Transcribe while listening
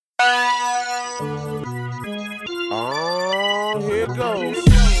What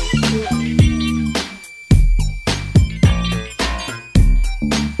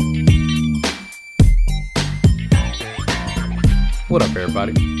up,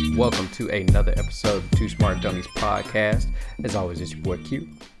 everybody? Welcome to another episode of the Two Smart Dummies podcast. As always, it's your boy Q.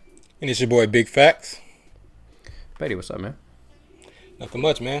 And it's your boy Big Facts. Betty, what's up, man? Nothing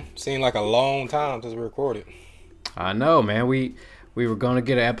much, man. Seemed like a long time since we recorded. I know, man. We were going to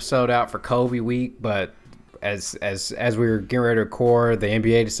get an episode out for Kobe week, but as we were getting ready to record, the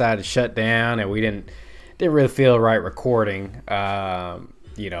NBA decided to shut down, and we didn't really feel right recording.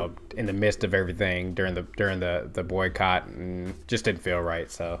 In the midst of everything during the boycott, and just didn't feel right.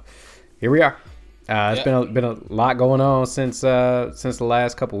 So here we are. It's been a lot going on since the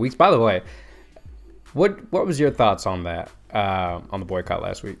last couple of weeks. By the way, what was your thoughts on that on the boycott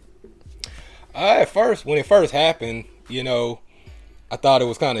last week? At first, when it first happened, I thought it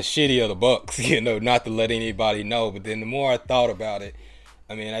was kind of shitty of the Bucks, not to let anybody know. But then the more I thought about it,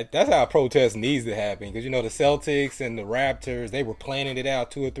 that's how a protest needs to happen. Because, the Celtics and the Raptors, they were planning it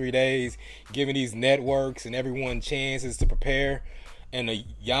out 2 or 3 days, giving these networks and everyone chances to prepare. And the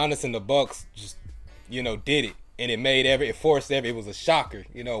Giannis and the Bucks just, did it. And it forced it was a shocker,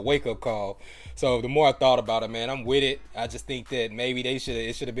 a wake-up call. So the more I thought about it, man, I'm with it. I just think that maybe it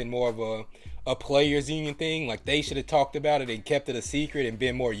should have been more of a players union thing. Like, they should have talked about it and kept it a secret and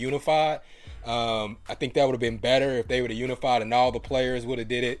been more unified. I think that would have been better if they would have unified and all the players would have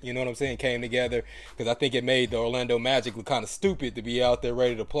did it, came together, because I think it made the Orlando Magic look kind of stupid to be out there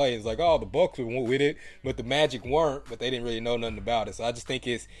ready to play. It's like, oh, the Bucks were with it, but the Magic weren't, but they didn't really know nothing about it. So I just think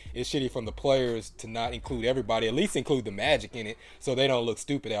it's shitty from the players to not include everybody, at least include the Magic in it, so they don't look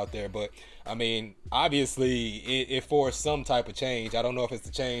stupid out there. But obviously it forced some type of change. I don't know if it's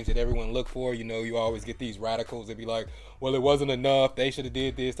the change that everyone looked for. You always get these radicals that be like, well, it wasn't enough, they should have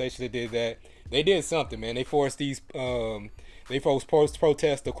did this, they should have did that. They did something, man. They forced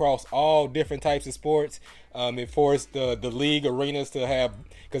protests across all different types of sports. It forced the league arenas to have,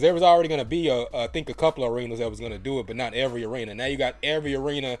 because there was already going to be I think a couple of arenas that was going to do it, but not every arena. Now you got every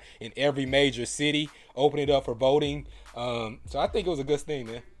arena in every major city opening it up for voting. So I think it was a good thing,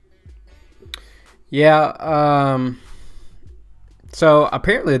 man. Yeah. So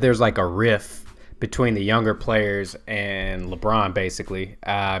apparently there's like a rift between the younger players and LeBron, basically.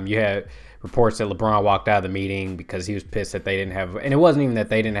 You had reports that LeBron walked out of the meeting because he was pissed that they didn't have, and it wasn't even that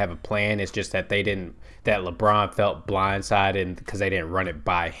they didn't have a plan, it's just that that LeBron felt blindsided because they didn't run it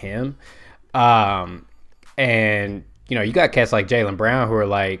by him. And, you got cats like Jaylen Brown who are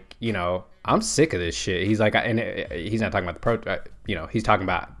like, I'm sick of this shit. He's like, and he's not talking about he's talking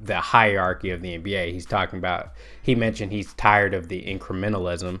about the hierarchy of the NBA. He mentioned he's tired of the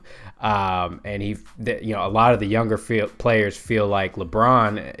incrementalism. And a lot of the younger players feel like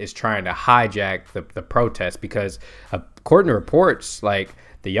LeBron is trying to hijack the protest, because according to reports, like,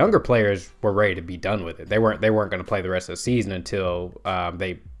 the younger players were ready to be done with it. They weren't going to play the rest of the season until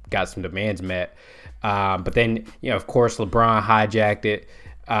they got some demands met. But then, of course, LeBron hijacked it.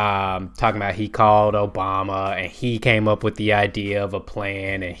 Talking about he called Obama and he came up with the idea of a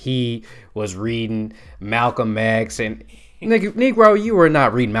plan, and he was reading Malcolm X. And Negro, you were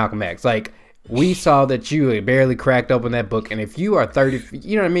not reading Malcolm X. Like, we saw that you had barely cracked open that book, and if you are 30,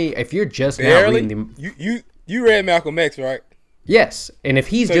 you know what I mean? If you're just barely? now reading you read Malcolm X, right? Yes, and if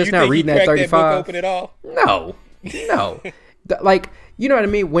he's just now reading that 35, that book open at all? No. Like, you know what I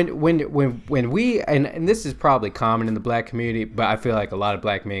mean? When we, and this is probably common in the black community, but I feel like a lot of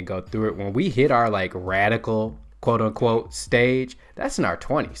black men go through it. When we hit our, like, radical, quote unquote, stage, that's in our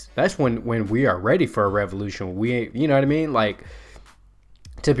 20s. That's when we are ready for a revolution. You know what I mean? Like,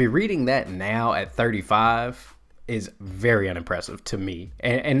 to be reading that now at 35 is very unimpressive to me.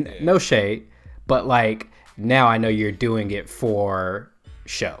 And yeah. No shade, but, like, now I know you're doing it for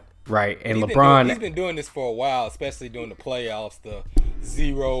show. Right, and he's been doing this for a while, especially during the playoffs, the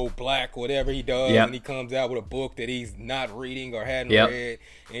zero black, whatever he does, and he comes out with a book that he's not reading or hadn't read,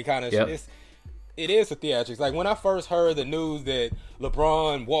 and it kind of it is for theatrics. Like, when I first heard the news that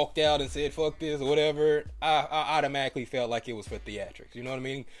LeBron walked out and said "fuck this" or whatever, I automatically felt like it was for theatrics. You know what I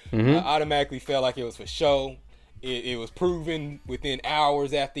mean? Mm-hmm. I automatically felt like it was for show. It was proven within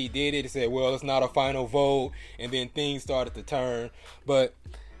hours after he did it. It said, well, it's not a final vote, and then things started to turn. But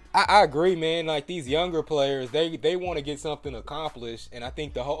I agree, man. Like, these younger players, they want to get something accomplished, and I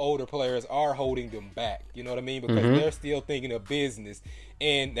think the older players are holding them back. You know what I mean? Because they're still thinking of business,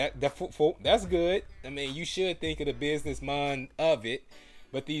 and that's good. I mean, you should think of the business mind of it,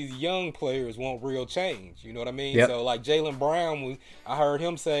 but these young players want real change. You know what I mean? Yep. So, like, Jaylen Brown, I heard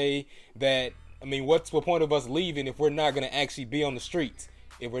him say that, I mean, what's the point of us leaving if we're not going to actually be on the streets?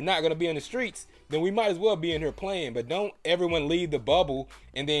 If we're not going to be in the streets, then we might as well be in here playing. But don't everyone leave the bubble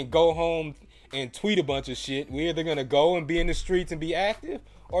and then go home and tweet a bunch of shit. We're either going to go and be in the streets and be active,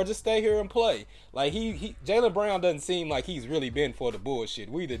 or just stay here and play. Like Jaylen Brown doesn't seem like he's really been for the bullshit.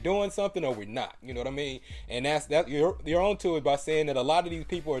 We're either doing something or we're not. You know what I mean? And that you're onto it by saying that a lot of these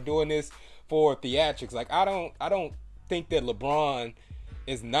people are doing this for theatrics. Like I don't think that LeBron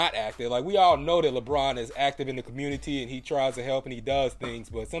is not active. Like we all know that LeBron is active in the community and he tries to help and he does things,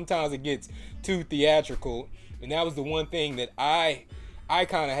 but sometimes it gets too theatrical. And that was the one thing that I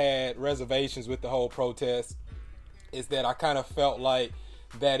kind of had reservations with the whole protest, is that I kind of felt like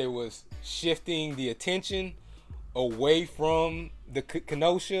that it was shifting the attention away from the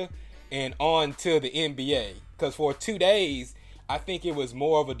Kenosha and on to the NBA. Because for 2 days, I think it was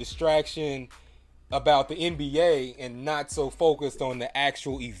more of a distraction about the NBA and not so focused on the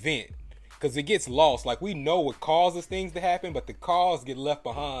actual event. Because it gets lost. Like, we know what causes things to happen, but the cause get left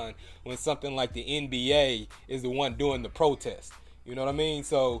behind when something like the NBA is the one doing the protest. You know what I mean?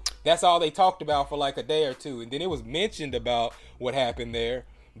 So that's all they talked about for like a day or two. And then it was mentioned about what happened there,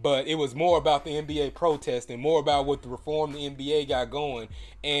 but it was more about the NBA protest and more about what the reform the NBA got going.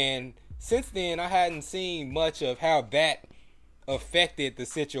 And since then, I hadn't seen much of how that affected the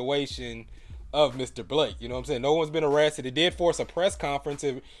situation of Mr. Blake. You know what I'm saying? No one's been arrested. It did force a press conference.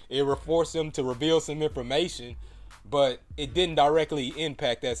 It forced him to reveal some information, but it didn't directly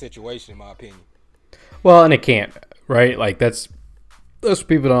impact that situation, in my opinion. Well, and it can't, right? Like those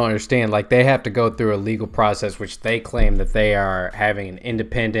people don't understand. Like they have to go through a legal process, which they claim that they are having an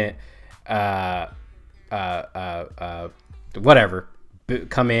independent, whatever,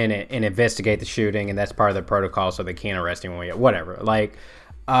 come in and investigate the shooting, and that's part of the protocol, so they can't arrest anyone yet. Whatever. Like,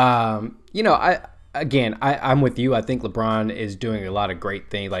 I'm with you. I think LeBron is doing a lot of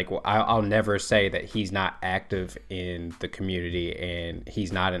great things. Like I'll never say that he's not active in the community and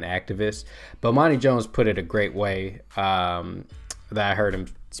he's not an activist. But Monty Jones put it a great way. That I heard him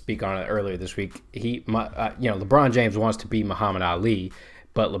speak on it earlier this week. LeBron James wants to be Muhammad Ali,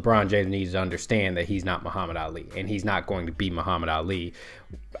 but LeBron James needs to understand that he's not Muhammad Ali, and he's not going to be Muhammad Ali.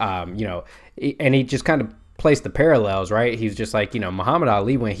 And he just kind of placed the parallels, right? He's just like, Muhammad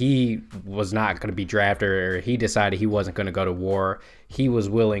Ali, when he was not going to be drafted or he decided he wasn't going to go to war, he was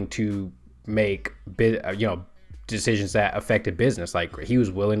willing to make, decisions that affected business. Like he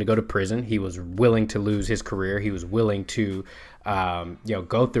was willing to go to prison. He was willing to lose his career. He was willing to,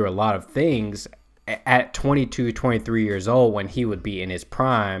 go through a lot of things at 22, 23 years old when he would be in his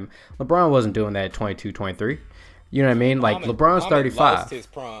prime. LeBron wasn't doing that at 22, 23. You know what I mean? Like LeBron's 35. Lost his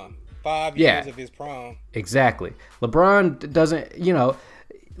prime. 5 years of his prime. Exactly. LeBron doesn't,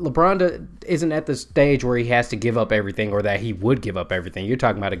 LeBron isn't at the stage where he has to give up everything or that he would give up everything. You're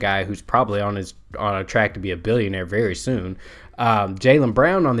talking about a guy who's probably on a track to be a billionaire very soon. Jaylen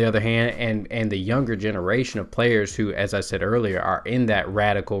Brown, on the other hand, and the younger generation of players who, as I said earlier, are in that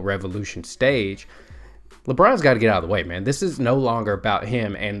radical revolution stage, LeBron's got to get out of the way, man. This is no longer about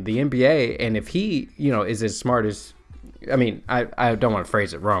him and the NBA. And if he, is as smart as, I don't want to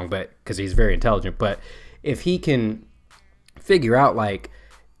phrase it wrong, but because he's very intelligent, but if he can figure out like,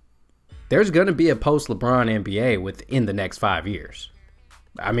 there's going to be a post-LeBron NBA within the next 5 years.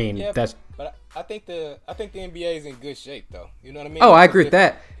 But I think the NBA is in good shape, though. You know what I mean? Oh, I agree with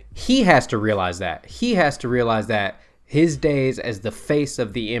that. He has to realize that. He has to realize that his days as the face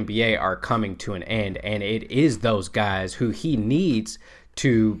of the NBA are coming to an end, and it is those guys who he needs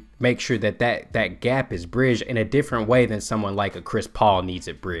to make sure that gap is bridged in a different way than someone like a Chris Paul needs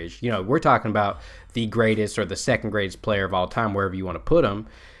it bridged. We're talking about the greatest or the second greatest player of all time, wherever you want to put him.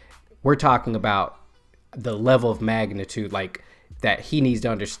 We're talking about the level of magnitude, like that he needs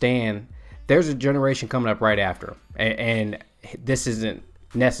to understand. There's a generation coming up right after him, and this isn't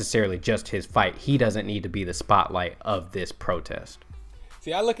necessarily just his fight. He doesn't need to be the spotlight of this protest.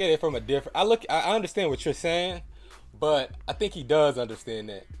 See, I look at it from a different. I understand what you're saying, but I think he does understand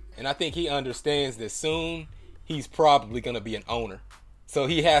that, and I think he understands that soon he's probably going to be an owner, so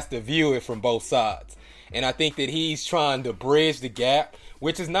he has to view it from both sides. And I think that he's trying to bridge the gap,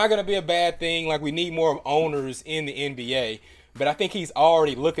 which is not going to be a bad thing. Like, we need more owners in the NBA. But I think he's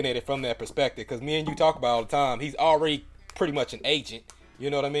already looking at it from that perspective. Because me and you talk about all the time, he's already pretty much an agent. You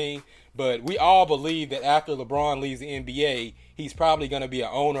know what I mean? But we all believe that after LeBron leaves the NBA, he's probably going to be an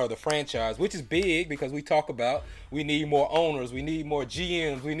owner of the franchise, which is big because we talk about we need more owners. We need more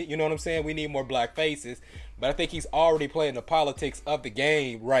GMs. We need, you know what I'm saying? We need more black faces. But I think he's already playing the politics of the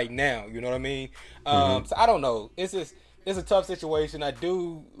game right now. You know what I mean? So I don't know. It's a tough situation. I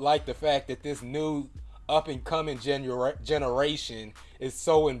do like the fact that this new up and coming generation is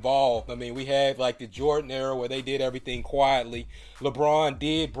so involved. I mean, we had like the Jordan era where they did everything quietly. LeBron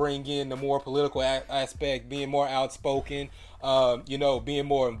did bring in the more political aspect, being more outspoken, being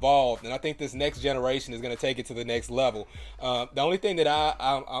more involved. And I think this next generation is going to take it to the next level. The only thing that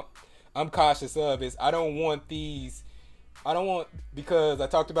I'm cautious of is because I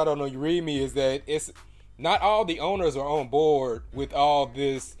talked about it on You Read Me, is that it's not all the owners are on board with all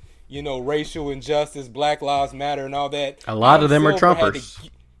this, racial injustice, Black Lives Matter, and all that. A lot of them are Trumpers.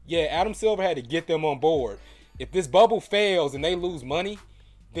 Adam Silver had to get them on board. If this bubble fails and they lose money,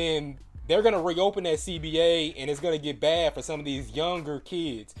 then they're going to reopen that CBA, and it's going to get bad for some of these younger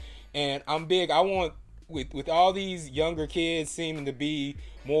kids. And I want, with all these younger kids seeming to be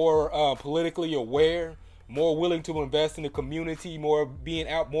more politically aware, more willing to invest in the community, more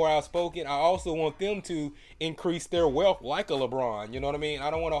outspoken, I also want them to increase their wealth like a LeBron. You know what I mean?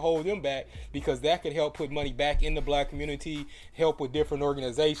 I don't want to hold them back, because that could help put money back in the black community, help with different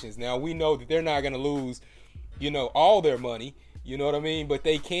organizations. Now, we know that they're not going to lose, all their money. You know what I mean? But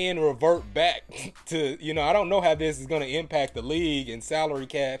they can revert back to, I don't know how this is going to impact the league and salary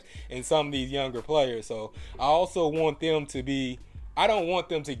caps and some of these younger players. So I also want them to I don't want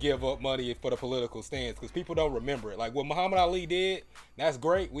them to give up money for the political stance, because people don't remember it. Like what Muhammad Ali did, that's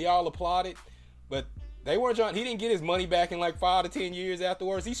great. We all applauded. But they weren't trying. He didn't get his money back in like 5 to 10 years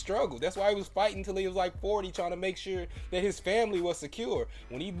afterwards. He struggled. That's why he was fighting until he was like 40, trying to make sure that his family was secure.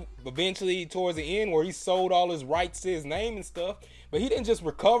 When he eventually, towards the end, where he sold all his rights to his name and stuff, but he didn't just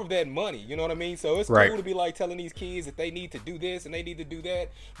recover that money. You know what I mean? So it's cool to be like telling these kids that they need to do this and they need to do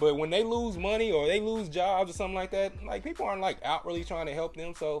that. But when they lose money or they lose jobs or something like that, like people aren't like out really trying to help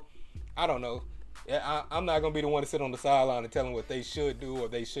them. So I don't know. I'm not going to be the one to sit on the sideline and tell them what they should do or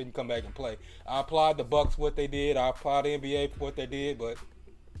they shouldn't come back and play. I applaud the Bucks for what they did. I applaud the NBA for what they did. But,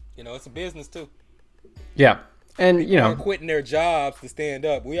 it's a business too. Yeah. And, people are quitting their jobs to stand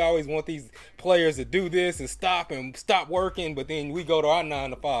up. We always want these players to do this and stop working. But then we go to our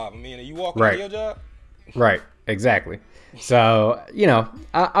 9 to 5. I mean, are you walking to your job? Right. Exactly. So,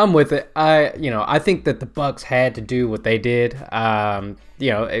 I'm with it. I think that the Bucks had to do what they did.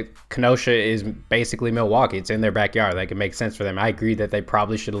 Kenosha is basically Milwaukee. It's in their backyard. Like, it makes sense for them. I agree that they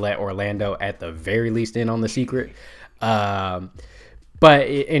probably should have let Orlando at the very least in on the secret. But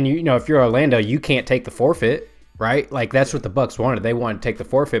if you're Orlando, you can't take the forfeit, right? Like, that's what the Bucks wanted. They wanted to take the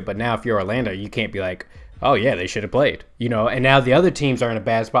forfeit, but now if you're Orlando, you can't be like, oh yeah, they should have played, and now the other teams are in a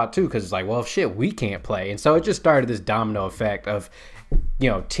bad spot too, because it's like, well, shit, we can't play. And so it just started this domino effect of,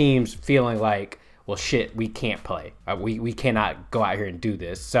 teams feeling like, well, shit, we can't play. We cannot go out here and do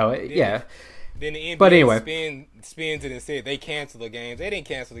this. So yeah. Then the NBA spins it and said they canceled the games. They didn't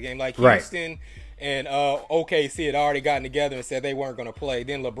cancel the game. Like Houston and OKC had already gotten together and said they weren't going to play.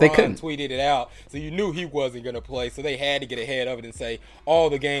 Then LeBron tweeted it out, so you knew he wasn't going to play. So they had to get ahead of it and say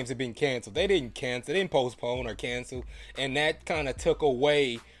all the games have been canceled. They didn't cancel. They didn't postpone or cancel. And that kind of took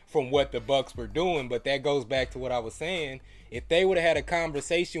away from what the Bucks were doing. But that goes back to what I was saying. If they would have had a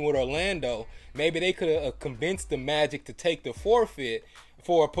conversation with Orlando, maybe they could have convinced the Magic to take the forfeit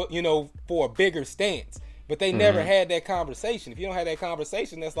for a bigger stance. But they never had that conversation. If you don't have that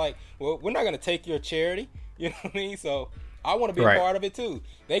conversation, that's like, well, we're not going to take your charity. You know what I mean? So I want to be a part of it too.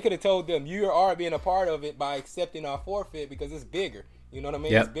 They could have told them, you are being a part of it by accepting our forfeit because it's bigger. You know what I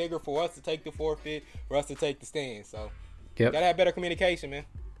mean? It's bigger for us to take the forfeit, for us to take the stand. So got to have better communication, man.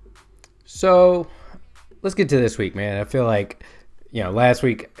 So let's get to this week, man. I feel like, last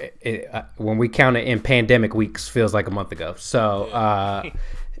week, when we counted in pandemic weeks, feels like a month ago. So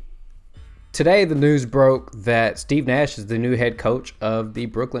today, the news broke that Steve Nash is the new head coach of the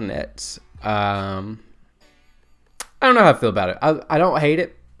Brooklyn Nets. I don't know how I feel about it. I don't hate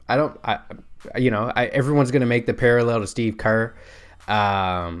it. Everyone's going to make the parallel to Steve Kerr.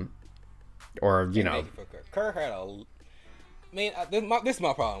 Kerr had this is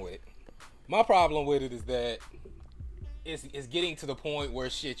my problem with it. My problem with it is that it's getting to the point where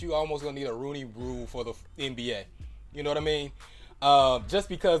you almost going to need a Rooney Rule for the NBA. You know what I mean? Just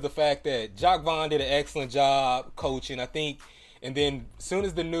because the fact that Jacques Vaughn did an excellent job coaching, I think, and then as soon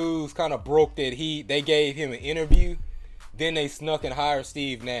as the news kind of broke that they gave him an interview, then they snuck and hired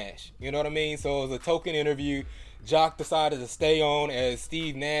Steve Nash. You know what I mean? So it was a token interview. Jacques decided to stay on as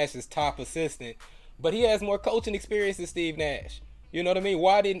Steve Nash's top assistant, but he has more coaching experience than Steve Nash. You know what I mean?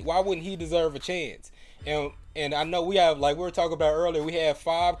 Why wouldn't he deserve a chance? And I know we have, like we were talking about earlier, we have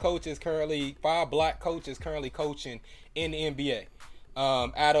 5 black coaches currently coaching in the NBA.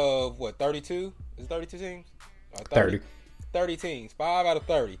 Out of 32? Is it 32 teams? 30 teams. 5 out of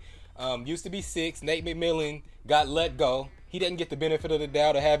 30. Used to be 6. Nate McMillan got let go. He didn't get the benefit of the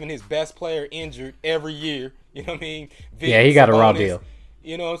doubt of having his best player injured every year. You know what I mean? Yeah, he got a raw deal.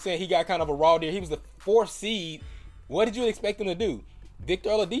 You know what I'm saying? He got kind of a raw deal. He was the 4th seed. What did you expect him to do? Victor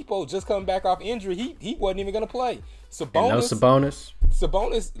Oladipo just coming back off injury. He wasn't even going to play. Sabonis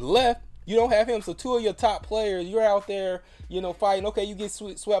left. You don't have him. So 2 of your top players, you're out there, fighting. Okay, you get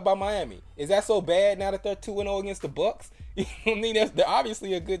swept by Miami. Is that so bad now that they're 2-0 against the Bucks? You know what I mean? They're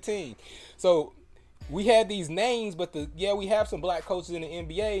obviously a good team. So we had these names, but we have some black coaches in the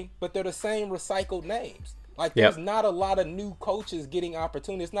NBA, but they're the same recycled names. Like, there's not a lot of new coaches getting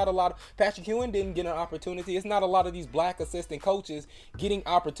opportunities. It's not a lot of Patrick Ewing didn't get an opportunity. It's not a lot of these black assistant coaches getting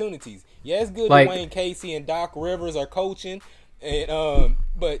opportunities. Yeah, it's good that Wayne Casey and Doc Rivers are coaching, and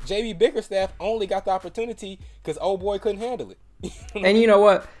but JB Bickerstaff only got the opportunity because old boy couldn't handle it. And you know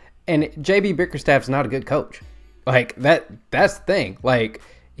what? And JB Bickerstaff's not a good coach. Like, that's the thing. Like,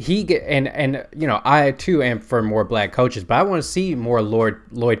 I too am for more black coaches, but I want to see more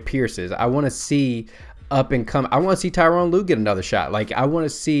Lloyd Pierces. I want to see up and come. I want to see Tyronn Lue get another shot. Like, I want to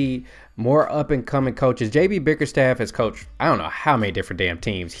see more up and coming coaches. JB Bickerstaff has coached I don't know how many different damn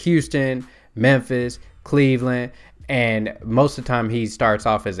teams: Houston, Memphis, Cleveland, and most of the time he starts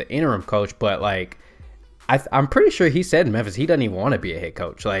off as an interim coach. But like, I'm pretty sure he said in Memphis he doesn't even want to be a head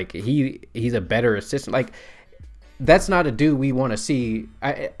coach. Like, he's a better assistant. Like, that's not a dude we want to see.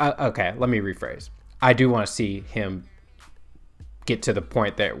 Okay, let me rephrase. I do want to see him get to the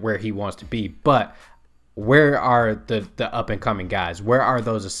point where he wants to be, but where are the up and coming guys? Where are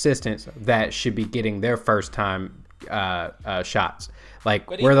those assistants that should be getting their first time shots? Like,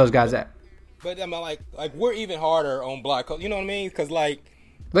 where are those guys at? But I mean, like we're even harder on black coaches. You know what I mean? Because like,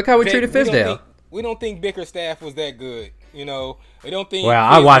 look how we treated Fizdale. We don't think Bickerstaff was that good. We don't think. Well,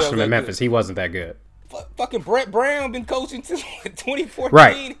 I watched him in Memphis. He wasn't that good. Fucking Brett Brown been coaching since 2014,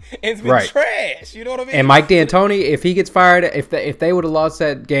 right, and it's been trash. You know what I mean? And Mike D'Antoni, if he gets fired, if they would have lost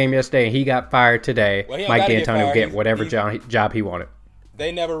that game yesterday and he got fired today, Mike D'Antoni would get whatever job he wanted.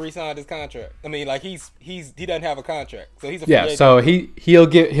 They never re-signed his contract. I mean, like he doesn't have a contract, so he's a free agent. So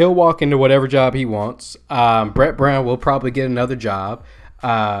he'll walk into whatever job he wants. Brett Brown will probably get another job.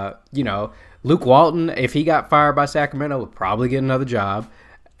 Luke Walton, if he got fired by Sacramento, would probably get another job.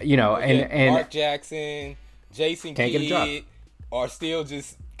 And Mark Jackson, Jason Kidd are still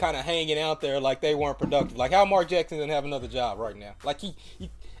just kind of hanging out there like they weren't productive. Like, how Mark Jackson doesn't have another job right now. Like,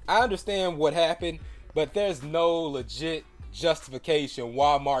 I understand what happened, but there's no legit justification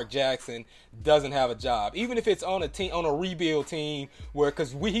why Mark Jackson doesn't have a job, even if it's on a rebuild team,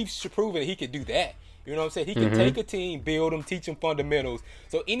 because he's proven he could do that. You know what I'm saying? He can take a team, build them, teach them fundamentals.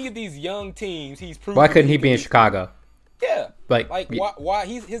 So any of these young teams, he's proven. Why couldn't he be in Chicago? Yeah, why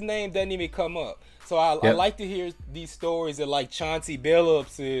his name doesn't even come up. So I like to hear these stories that like Chauncey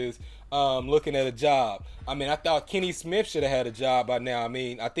Billups is looking at a job. I mean, I thought Kenny Smith should have had a job by now. I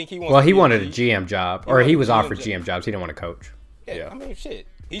mean, I think he wants. Well, he wanted a GM job, or he was offered GM jobs. He didn't want to coach. Yeah, I mean, shit,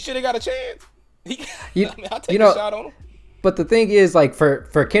 he should have got a chance. I'll take a shot on him. But the thing is, like,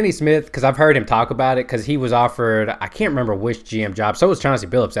 for Kenny Smith, because I've heard him talk about it, because he was offered, I can't remember which GM job. So was Chauncey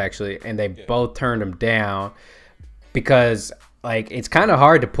Billups, actually, and they both turned him down. Because, like, it's kind of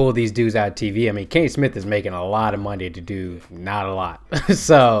hard to pull these dudes out of TV. I mean, Kenny Smith is making a lot of money to do not a lot.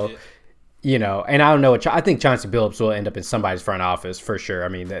 So, and I don't know. I think Chauncey Billups will end up in somebody's front office for sure. I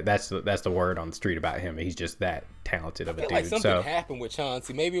mean, that's the word on the street about him. He's just that talented of a dude. Like something happened with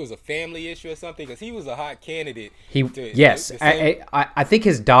Chauncey. Maybe it was a family issue or something, because he was a hot candidate. I think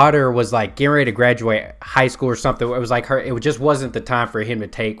his daughter was like getting ready to graduate high school or something. It was like it just wasn't the time for him to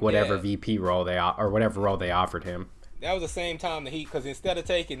take whatever VP role or whatever role they offered him. That was the same time that because instead of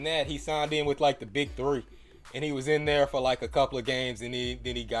taking that, he signed in with like the big three, and he was in there for like a couple of games, and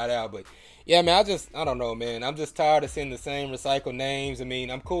then he got out. But yeah, man, I don't know, man. I'm just tired of seeing the same recycled names. I mean,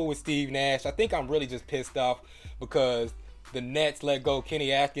 I'm cool with Steve Nash. I think I'm really just pissed off because the Nets let go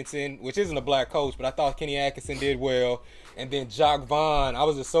Kenny Atkinson, which isn't a black coach, but I thought Kenny Atkinson did well. And then Jacques Vaughn, I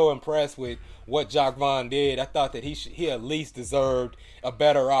was just so impressed with what Jacques Vaughn did. I thought that he at least deserved a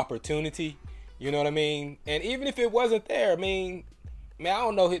better opportunity. You know what I mean? And even if it wasn't there, I mean, I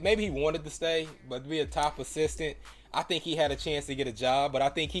don't know. Maybe he wanted to stay, but to be a top assistant, I think he had a chance to get a job. But I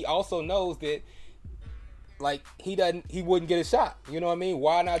think he also knows that, like, he wouldn't get a shot. You know what I mean?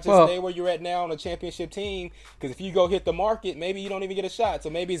 Why not just stay where you're at now on a championship team? Because if you go hit the market, maybe you don't even get a shot. So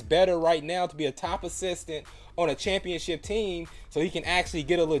maybe it's better right now to be a top assistant on a championship team so he can actually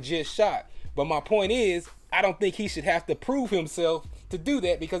get a legit shot. But my point is, I don't think he should have to prove himself to do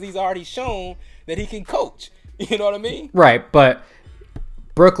that because he's already shown that he can coach. You know what I mean? Right, but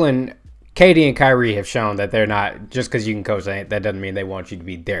Brooklyn KD and Kyrie have shown that they're not, just because you can coach, that doesn't mean they want you to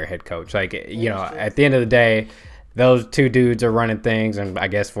be their head coach. Like, at the end of the day, those two dudes are running things, and I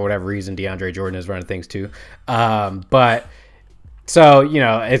guess for whatever reason, DeAndre Jordan is running things too. But so,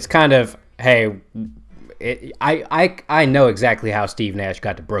 it's kind of, hey, I know exactly how Steve Nash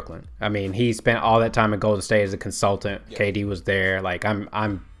got to Brooklyn. I mean, he spent all that time at Golden State as a consultant. Yeah. KD was there. Like,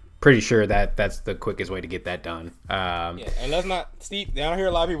 I'm pretty sure that's the quickest way to get that done. And let's not Steve. I don't hear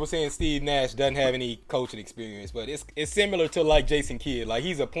a lot of people saying Steve Nash doesn't have any coaching experience, but it's similar to like Jason Kidd. Like,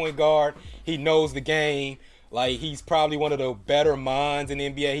 he's a point guard. He knows the game. Like, he's probably one of the better minds in the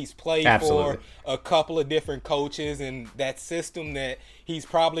NBA. He's played for a couple of different coaches, and that system that he's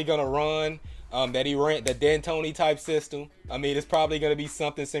probably gonna run. That he ran, the D'Antoni type system. I mean, it's probably going to be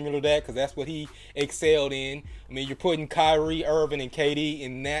something similar to that because that's what he excelled in. I mean, you're putting Kyrie Irving and KD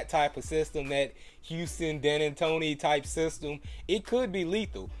in that type of system, that Houston D'Antoni type system. It could be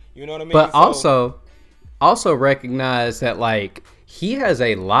lethal. You know what I mean? But also recognize that, like, he has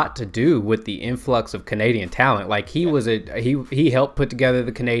a lot to do with the influx of Canadian talent. Like, he helped put together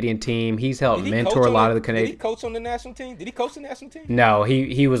the Canadian team. He's helped mentor a lot of the Canadian. Did he coach on the national team? Did he coach the national team? No,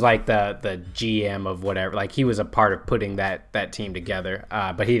 he was like the GM of whatever. Like, he was a part of putting that team together,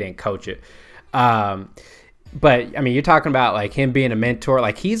 but he didn't coach it. But I mean, you're talking about like him being a mentor.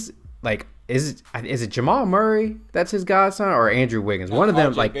 Like, he's like, is it Jamal Murray that's his godson, or Andrew Wiggins? One of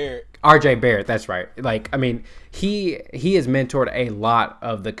them, like Barrett. RJ Barrett, that's right. Like, I mean, he has mentored a lot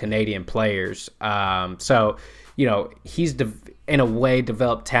of the Canadian players. So, he's in a way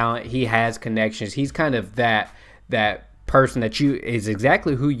developed talent. He has connections. He's kind of that person that is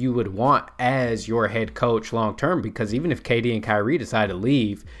exactly who you would want as your head coach long term, because even if KD and Kyrie decide to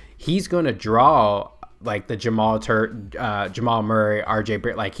leave, he's going to draw like the Jamal Murray, RJ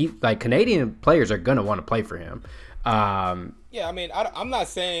Barrett. Like Canadian players are going to want to play for him. Yeah, I mean, I'm not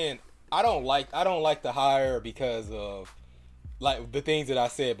saying I don't like the hire because of like the things that I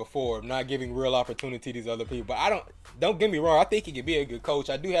said before. I'm not giving real opportunity to these other people, but don't get me wrong. I think he can be a good coach.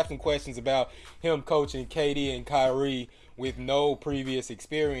 I do have some questions about him coaching KD and Kyrie with no previous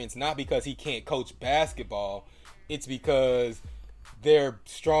experience. Not because he can't coach basketball. It's because they're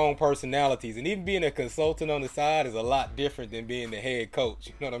strong personalities, and even being a consultant on the side is a lot different than being the head coach.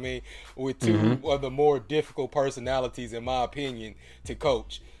 You know what I mean? With two of the more difficult personalities, in my opinion, to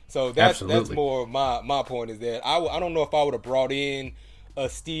coach. So that's more of my point, is that I don't know if I would have brought in a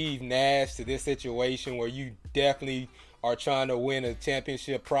Steve Nash to this situation where you definitely are trying to win a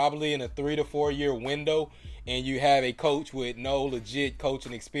championship probably in a 3 to 4 year window, and you have a coach with no legit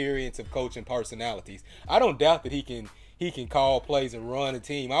coaching experience of coaching personalities. I don't doubt that he can call plays and run a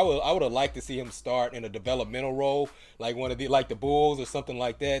team. I would have liked to see him start in a developmental role, like like the Bulls or something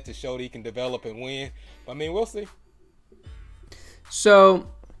like that, to show that he can develop and win. But, I mean, we'll see. So,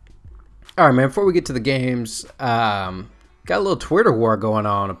 all right, man, before we get to the games, got a little Twitter war going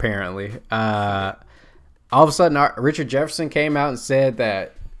on, apparently. All of a sudden, Richard Jefferson came out and said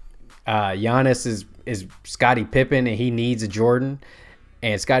that Giannis is Scottie Pippen and he needs a Jordan.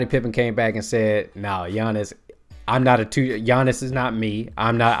 And Scottie Pippen came back and said, no, Giannis is not me.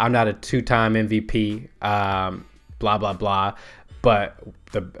 I'm not a two-time MVP, blah, blah, blah. But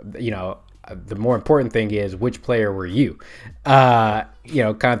the more important thing is, which player were you? Kind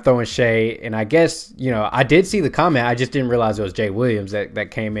of throwing shade. And I guess, I did see the comment. I just didn't realize it was Jay Williams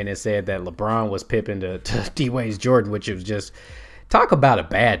that came in and said that LeBron was Pippen to D-Wade's Jordan, which was just, talk about a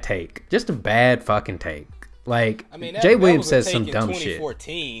bad take. Just a bad fucking take. Like, I mean, Jay Williams says some dumb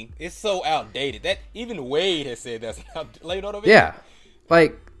 2014. Shit. It's so outdated. That even Wade has said that's outdated. Yeah.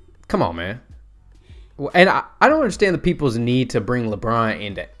 Like, come on, man. And I don't understand the people's need to bring LeBron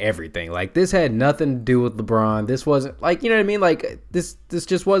into everything. Like, this had nothing to do with LeBron. This wasn't, like, you know what I mean? Like, this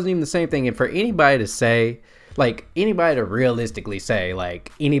just wasn't even the same thing. And for anybody to say, like, anybody to realistically say,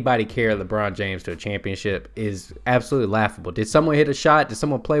 like, anybody carry LeBron James to a championship is absolutely laughable. Did someone hit a shot? Did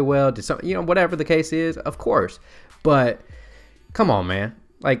someone play well? Did some, whatever the case is, of course. But come on, man.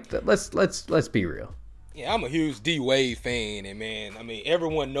 Like, let's be real. Yeah, I'm a huge D-Wade fan, and man, I mean,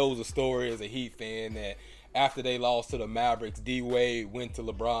 everyone knows the story as a Heat fan that after they lost to the Mavericks, D-Wade went to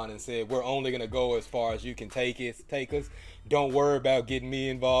LeBron and said, we're only going to go as far as you can take us. Don't worry about getting me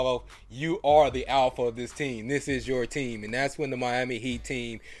involved. You are the alpha of this team. This is your team. And that's when the Miami Heat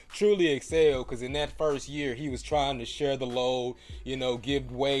team truly excelled, because in that first year, he was trying to share the load,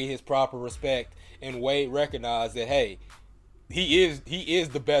 give Wade his proper respect, and Wade recognized that, hey, he is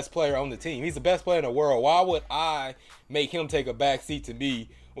the best player on the team. He's the best player in the world. Why would I make him take a back seat to me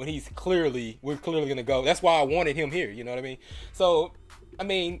when we're clearly going to go? That's why I wanted him here, you know what I mean? So, I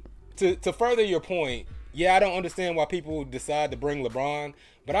mean, to further your point, yeah, I don't understand why people decide to bring LeBron,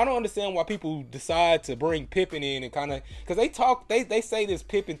 But I don't understand why people decide to bring Pippen in and kind of, because they say this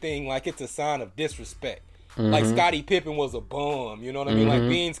Pippen thing like it's a sign of disrespect. Like Scottie Pippen was a bum, you know what I mean? Like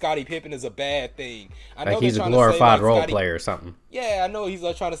being Scottie Pippen is a bad thing. I know like he's a glorified role player or something. Yeah, I know he's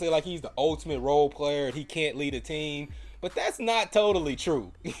like trying to say like he's the ultimate role player and he can't lead a team, but that's not totally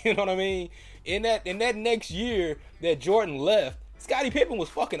true. You know what I mean? In that next year that Jordan left, Scottie Pippen was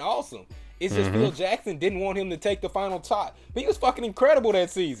fucking awesome. It's just Phil Jackson didn't want him to take the final shot. But he was fucking incredible that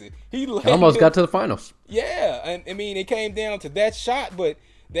season. He almost got to the finals. Yeah, and I mean it came down to that shot, but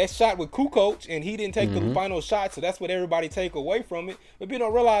that shot with Kukoc, and he didn't take the final shot, so that's what everybody take away from it. But people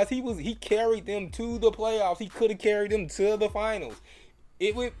don't realize he carried them to the playoffs. He could have carried them to the finals.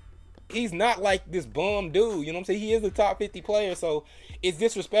 He's not like this bum dude, you know what I'm saying? He is a top 50 player, so it's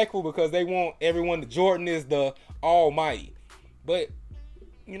disrespectful because they want everyone. Jordan is the almighty, but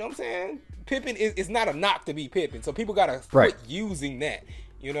you know what I'm saying? Pippen is not a knock to be Pippen, so people gotta quit using that.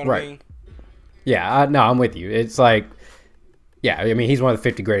 You know what I mean? Yeah, no, I'm with you. It's like. Yeah, I mean, he's one of the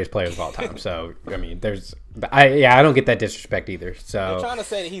 50 greatest players of all time. So, I mean, I don't get that disrespect either. So they're trying to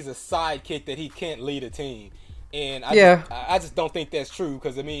say that he's a sidekick, that he can't lead a team. And I just don't think that's true.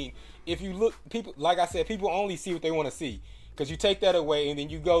 Because, I mean, if you look, people, like I said, people only see what they want to see. Because you take that away and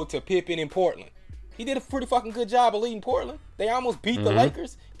then you go to Pippen in Portland. He did a pretty fucking good job of leading Portland. They almost beat the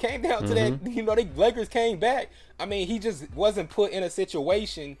Lakers. Came down to that, the Lakers came back. I mean, he just wasn't put in a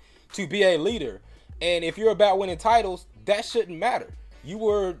situation to be a leader. And if you're about winning titles, that shouldn't matter. You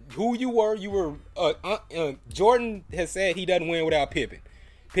were who you were. Jordan has said he doesn't win without Pippen.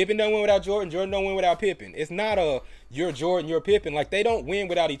 Pippen doesn't win without Jordan. Jordan don't win without Pippen. It's not you're Jordan, you're Pippen. Like, they don't win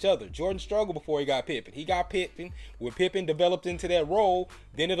without each other. Jordan struggled before he got Pippen. He got Pippen. When Pippen developed into that role,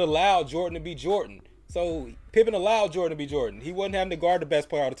 then it allowed Jordan to be Jordan. So Pippen allowed Jordan to be Jordan. He wasn't having to guard the best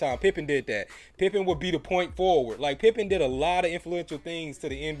player all the time. Pippen did that. Pippen would be the point forward. Like, Pippen did a lot of influential things to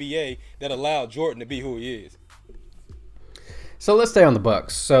the NBA that allowed Jordan to be who he is. So let's stay on the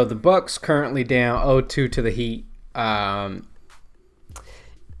Bucks. So the Bucks currently down 0-2 to the Heat.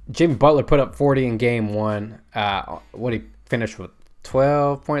 Jimmy Butler put up 40 in game one. What he finished with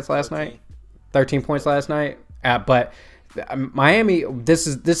 12 points last night, 13 points last night. But Miami, this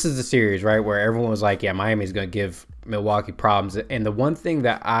is the series, right, where everyone was like, yeah, Miami's going to give Milwaukee problems. And the one thing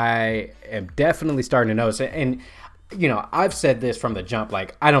that I am definitely starting to notice, and you know, I've said this from the jump,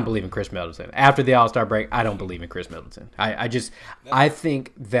 like, I don't believe in Chris Middleton. After the All-Star break, I don't believe in Chris Middleton. I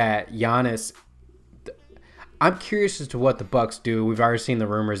think that Giannis, I'm curious as to what the Bucks do. We've already seen the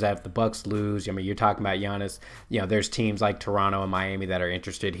rumors that if the Bucks lose, I mean, you're talking about Giannis, you know, there's teams like Toronto and Miami that are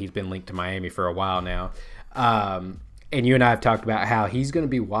interested. He's been linked to Miami for a while now. And you and I have talked about how he's going to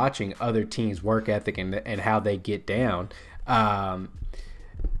be watching other teams' work ethic and how they get down.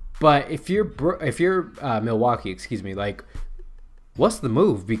 But if you're Milwaukee, like, what's the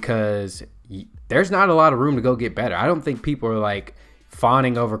move? Because there's not a lot of room to go get better. I don't think people are like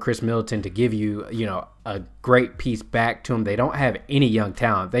fawning over Chris Middleton to give you, you know, a great piece back to him. They don't have any young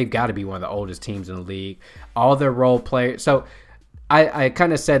talent. They've got to be one of the oldest teams in the league. All their role players. So I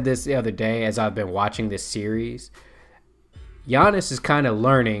kind of said this the other day as I've been watching this series. Giannis is kind of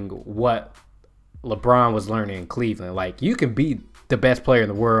learning what LeBron was learning in Cleveland. Like, you can be the best player in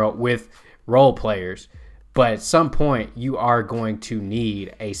the world with role players, but at some point you are going to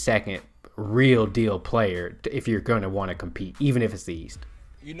need a second real deal player if you're going to want to compete, even if it's the East.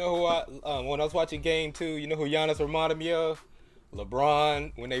 You know who when I was watching Game 2, you know who Giannis reminded me of?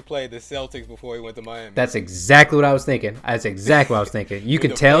 LeBron when they played the Celtics before he went to Miami. That's exactly what I was thinking. You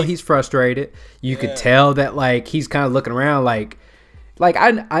could tell he's frustrated. You could tell that, like, he's kind of looking around like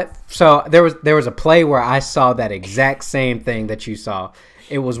so there was a play where I saw that exact same thing that you saw.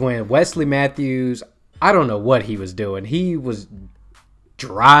 It was when Wesley Matthews, I don't know what he was doing. He was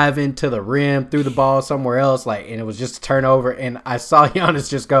driving to the rim, threw the ball somewhere else, like, and it was just a turnover. And I saw Giannis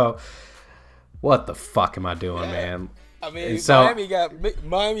just go, "What the fuck am I doing, man?" I mean, so,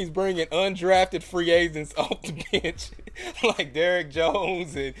 Miami's bringing undrafted free agents off the bench, like Derrick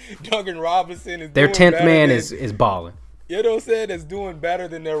Jones and Duncan Robinson. Their 10th man is balling. You know what I'm saying? That's doing better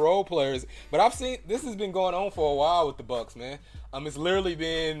than their role players. But I've seen this has been going on for a while with the Bucks, man. It's literally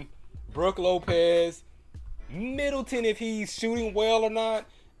been Brook Lopez, Middleton if he's shooting well or not,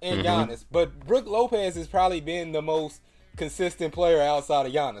 and Giannis. But Brook Lopez has probably been the most consistent player outside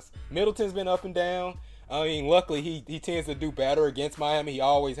of Giannis. Middleton's been up and down. I mean, luckily he tends to do better against Miami. He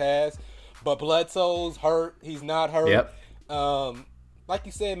always has. But Bledsoe's hurt. He's not hurt. Yep. Like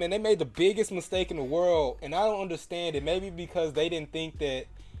you said, man, they made the biggest mistake in the world, and I don't understand it. Maybe because they didn't think that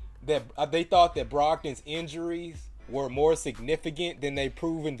they thought that Brogdon's injuries were more significant than they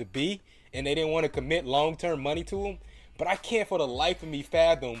proven to be, and they didn't want to commit long-term money to him. But I can't for the life of me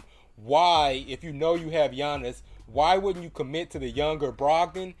fathom why, if you know you have Giannis, why wouldn't you commit to the younger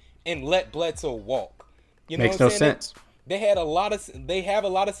Brogdon and let Bledsoe walk? You know Makes what I'm no saying? sense. They have a lot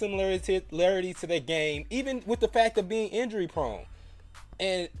of similarities to their game, even with the fact of being injury prone.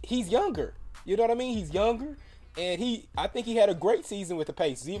 And he's younger. You know what I mean? He's younger. And I think he had a great season with the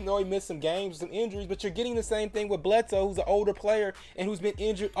Pacers, even though he missed some games, some injuries. But you're getting the same thing with Bledsoe, who's an older player and who's been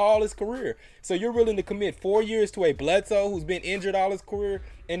injured all his career. So you're willing to commit 4 years to a Bledsoe who's been injured all his career,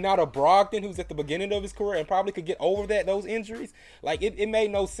 and not a Brogdon who's at the beginning of his career and probably could get over those injuries. Like, it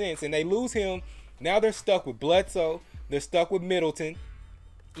made no sense. And they lose him. Now they're stuck with Bledsoe. They're stuck with Middleton.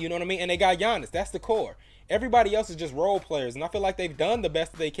 You know what I mean? And they got Giannis. That's the core. Everybody else is just role players, and I feel like they've done the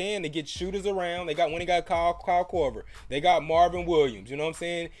best that they can to get shooters around. They got Kyle Korver. They got Marvin Williams. You know what I'm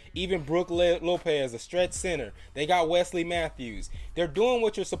saying? Even Brook Lopez, a stretch center. They got Wesley Matthews. They're doing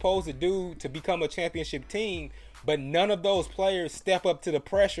what you're supposed to do to become a championship team, but none of those players step up to the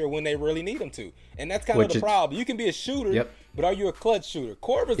pressure when they really need them to. And that's kind of the problem. You can be a shooter, but are you a clutch shooter?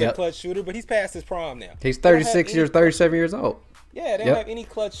 Korver's a clutch shooter, but he's past his prime now. He's 37 years old. Yeah, they don't have any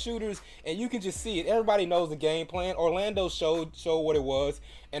clutch shooters, and you can just see it. Everybody knows the game plan. Orlando showed what it was,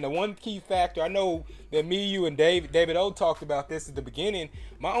 and the one key factor, I know that me, you, and David O talked about this at the beginning.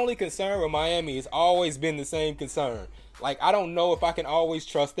 My only concern with Miami has always been the same concern. Like, I don't know if I can always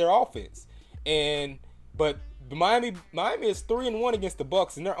trust their offense, but Miami is 3-1 against the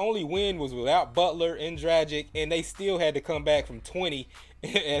Bucks, and their only win was without Butler and Dragic, and they still had to come back from 20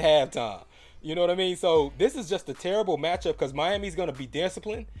 at halftime. You know what I mean? So this is just a terrible matchup because Miami's going to be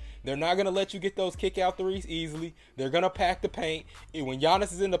disciplined. They're not going to let you get those kick-out threes easily. They're going to pack the paint. And when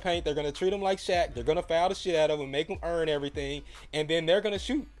Giannis is in the paint, they're going to treat him like Shaq. They're going to foul the shit out of him, make him earn everything. And then they're going to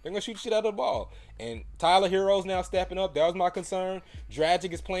shoot. They're going to shoot the shit out of the ball. And Tyler Hero's now stepping up. That was my concern.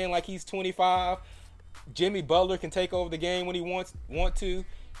 Dragic is playing like he's 25. Jimmy Butler can take over the game when he want to.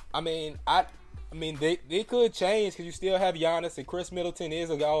 I mean, they could change because you still have Giannis, and Chris Middleton is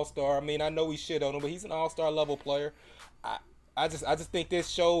an all-star. I mean, I know we shit on him, but he's an all-star level player. I just think this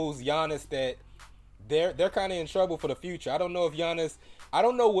shows Giannis that they're kind of in trouble for the future. I don't know if Giannis, I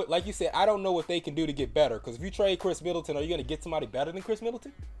don't know what, like you said, I don't know what they can do to get better. Because if you trade Chris Middleton, are you going to get somebody better than Chris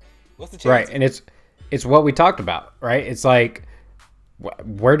Middleton? What's the chance? Right, and it's what we talked about, right? It's like,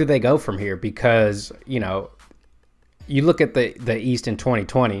 where do they go from here? Because, you look at the East in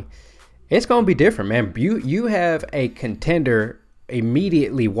 2020. It's going to be different, man. You have a contender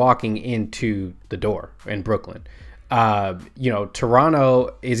immediately walking into the door in Brooklyn.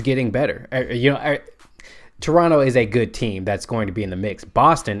 Toronto is getting better. Toronto is a good team that's going to be in the mix.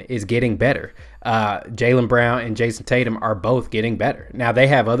 Boston is getting better. Jaylen Brown and Jason Tatum are both getting better. Now, they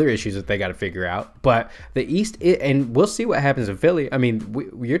have other issues that they got to figure out. But the East, and we'll see what happens in Philly. I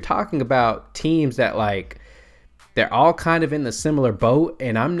mean, you're talking about teams that, like, they're all kind of in the similar boat,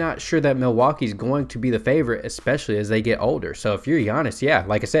 and I'm not sure that Milwaukee's going to be the favorite, especially as they get older. So if you're Giannis, yeah,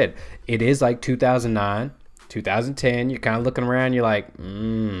 like I said, it is like 2009, 2010. You're kind of looking around, you're like,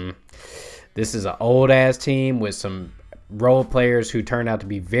 this is an old-ass team with some role players who turned out to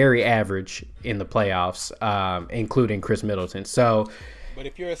be very average in the playoffs, including Chris Middleton. So, but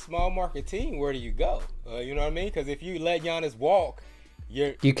if you're a small market team, where do you go? You know what I mean? Because if you let Giannis walk,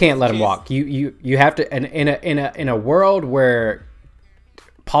 you can't let him walk. You have to. And in a world where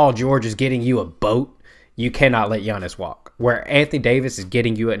Paul George is getting you a boat, you cannot let Giannis walk. Where Anthony Davis is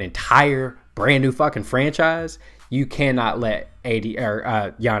getting you an entire brand new fucking franchise, you cannot let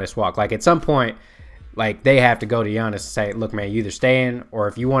Giannis walk. Like, at some point, like, they have to go to Giannis and say, "Look, man, you either staying, or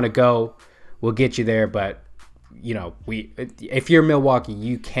if you want to go, we'll get you there." But if you're Milwaukee,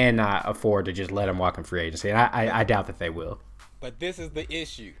 you cannot afford to just let him walk in free agency, and I doubt that they will. But this is the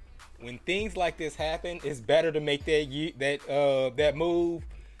issue. When things like this happen, it's better to make that move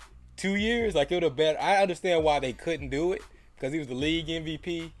 2 years. Like, it would have been. I understand why they couldn't do it because he was the league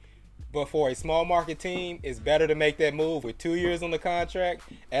MVP. But for a small market team, it's better to make that move with 2 years on the contract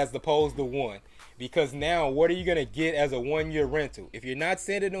as opposed to one. Because now, what are you going to get as a 1 year rental? If you're not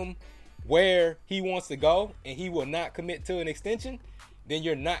sending him where he wants to go and he will not commit to an extension, then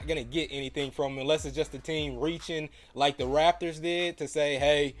you're not going to get anything from him unless it's just a team reaching like the Raptors did to say,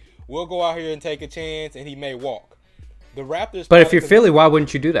 hey, we'll go out here and take a chance and he may walk. The Raptors. But if you're Philly, why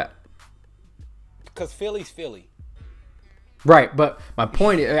wouldn't you do that? Because Philly's Philly. Right, but my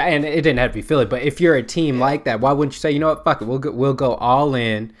point is, and it didn't have to be Philly, but if you're a team like that, why wouldn't you say, you know what, fuck it, we'll go all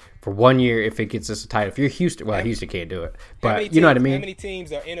in for 1 year if it gets us a title. If you're Houston, well, Houston can't do it, but you know what I mean? How many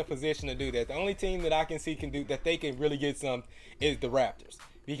teams are in a position to do that? The only team that I can see can do that they can really get some is the Raptors,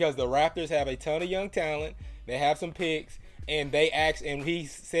 because the Raptors have a ton of young talent. They have some picks, and he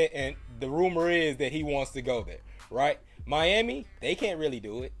said, and the rumor is that he wants to go there. right? Miami, they can't really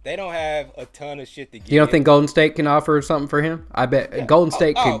do it. They don't have a ton of shit to give. You don't think Golden State can offer something for him? I bet Golden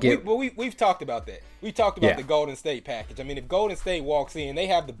State could get. We've talked about that. We talked about the Golden State package. I mean, if Golden State walks in, they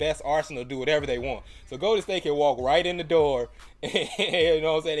have the best arsenal to do whatever they want. So Golden State can walk right in the door, and, you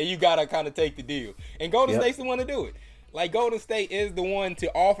know what I'm saying? And you got to kind of take the deal. And Golden State's the one to do it. Like, Golden State is the one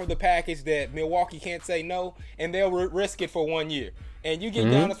to offer the package that Milwaukee can't say no, and they'll risk it for 1 year. And you get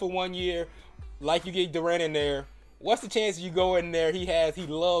Giannis for 1 year, like you get Durant in there. What's the chance you go in there? He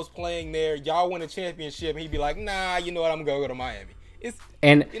loves playing there. Y'all win a championship, and he'd be like, nah, you know what? I'm gonna go to Miami.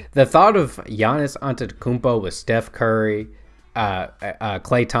 The thought of Giannis Antetokounmpo with Steph Curry,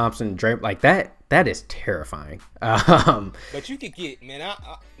 Klay Thompson, Draymond, like that is terrifying. But you could get, man,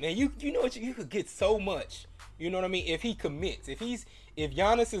 you know what, you could get so much. You know what I mean? If he commits, if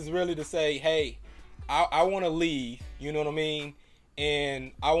Giannis is really to say, hey, I want to leave. You know what I mean?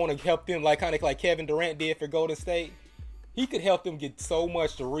 And I want to help them, kind of like Kevin Durant did for Golden State. He could help them get so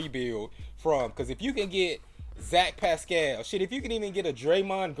much to rebuild from. Because if you can get Zach Pascal, if you can even get a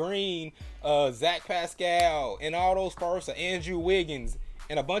Draymond Green, Zach Pascal, and all those firsts, or Andrew Wiggins,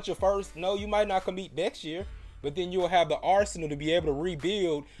 and a bunch of firsts, no, you might not compete next year. But then you'll have the arsenal to be able to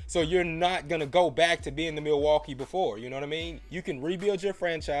rebuild, so you're not going to go back to being the Milwaukee before. You know what I mean? You can rebuild your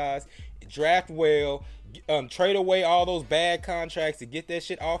franchise, draft well, trade away all those bad contracts to get that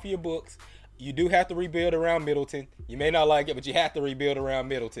shit off your books. You do have to rebuild around Middleton. You may not like it, but you have to rebuild around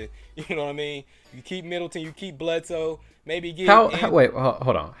Middleton. You know what I mean? You keep Middleton, you keep Bledsoe. Maybe get... Wait,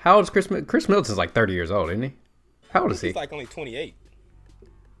 hold on. How old is Chris Middleton? Chris Middleton's like 30 years old, isn't he? How old is he? He's like only 28.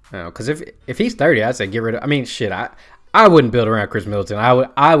 No, because if he's 30, I'd say get rid of. I mean, shit, I wouldn't build around Chris Middleton.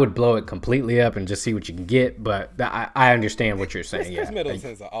 I would blow it completely up and just see what you can get. But I understand what you're saying. Chris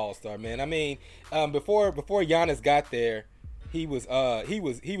Middleton's an all-star, man. I mean, before Giannis got there, he was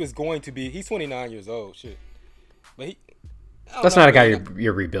going to be. He's 29 years old. Shit, but that's not a guy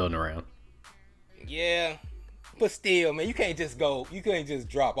you're rebuilding around. Yeah, but still, man, you can't just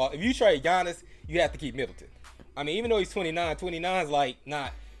drop off. If you trade Giannis, you have to keep Middleton. I mean, even though he's 29 is like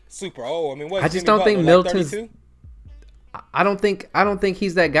not super old. I mean, I just don't think Middleton's. I don't think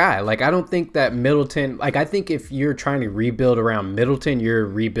he's that guy. Like, I don't think that Middleton. Like, I think if you're trying to rebuild around Middleton, you're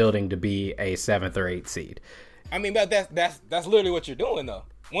rebuilding to be a 7th or 8th seed. I mean, but that's literally what you're doing, though.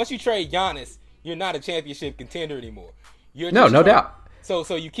 Once you trade Giannis, you're not a championship contender anymore. No doubt.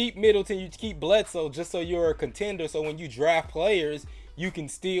 So you keep Middleton, you keep Bledsoe, just so you're a contender. So when you draft players, you can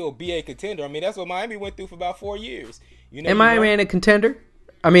still be a contender. I mean, that's what Miami went through for about 4 years. You know, and Miami ain't a contender?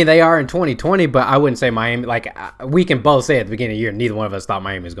 I mean, they are in 2020, but I wouldn't say Miami. Like, we can both say at the beginning of the year, neither one of us thought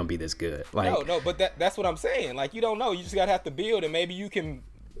Miami was going to be this good. Like, no, but that's what I'm saying. Like, you don't know. You just got to have to build, and maybe you can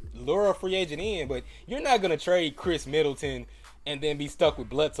lure a free agent in, but you're not going to trade Chris Middleton and then be stuck with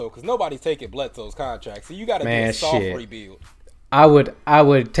Bledsoe, because nobody's taking Bledsoe's contract. So you got to do a soft rebuild. I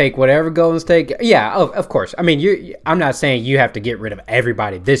would take whatever Golden State. Yeah, of course. I mean, I'm not saying you have to get rid of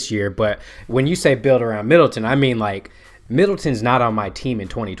everybody this year, but when you say build around Middleton, I mean, like, Middleton's not on my team in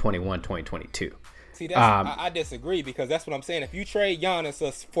 2021, 2022. See, I disagree, because that's what I'm saying. If you trade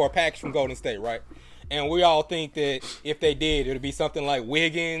Giannis for a package from Golden State, right, and we all think that if they did, it would be something like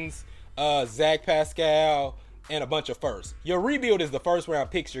Wiggins, Zach Pascal, and a bunch of firsts. Your rebuild is the first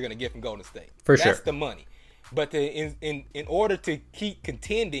round picks you're going to get from Golden State. That's the money. But in order to keep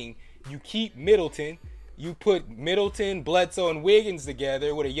contending, you keep Middleton. You put Middleton, Bledsoe, and Wiggins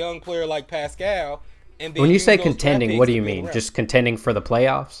together with a young player like Pascal. And then when you say contending, what do you mean? Just contending for the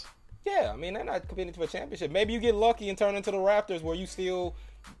playoffs? Yeah, I mean, they're not competing for a championship. Maybe you get lucky and turn into the Raptors, where you still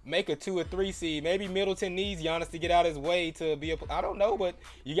make a 2 or 3 seed. Maybe Middleton needs Giannis to get out his way to be I don't know, but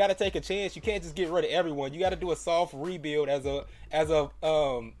you got to take a chance. You can't just get rid of everyone. You got to do a soft rebuild as a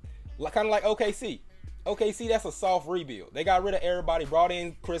kind of like OKC. OKC, that's a soft rebuild. They got rid of everybody, brought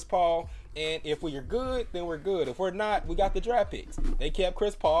in Chris Paul, and if we're good, then we're good. If we're not, we got the draft picks. They kept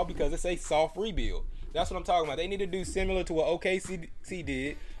Chris Paul because it's a soft rebuild. That's what I'm talking about. They need to do similar to what OKC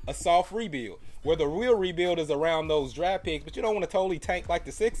did, a soft rebuild, where the real rebuild is around those draft picks, but you don't want to totally tank like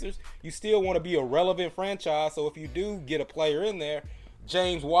the Sixers. You still want to be a relevant franchise, so if you do get a player in there,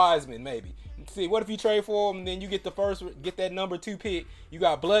 James Wiseman maybe. See, what if you trade for him and then you get that number 2 pick? You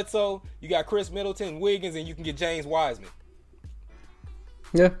got Bledsoe, you got Chris Middleton, Wiggins, and you can get James Wiseman.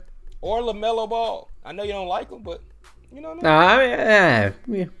 Yeah. Or LaMelo Ball. I know you don't like him, but you know what I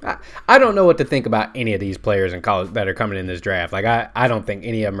mean? I don't know what to think about any of these players in college that are coming in this draft. Like, I don't think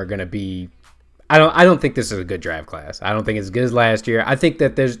any of them are going to be. I don't think this is a good draft class. I don't think it's as good as last year. I think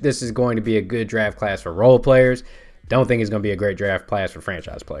that this is going to be a good draft class for role players. Don't think it's going to be a great draft class for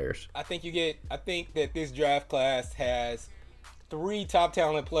franchise players. I think that this draft class has 3 top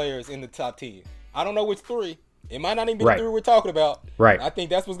talent players in the top 10. I don't know which 3, It might not even be Right. the three we're talking about. Right. I think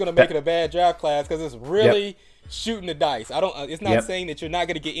that's what's going to make it a bad draft class because it's really shooting the dice. I don't. It's not saying that you're not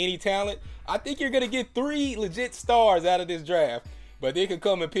going to get any talent. I think you're going to get 3 legit stars out of this draft, but they could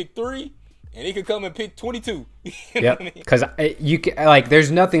come and pick 3, and they could come and pick 22. You know what I mean? Because you can, like,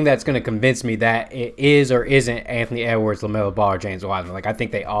 there's nothing that's going to convince me that it is or isn't Anthony Edwards, LaMelo Ball, or James Wiseman. Like, I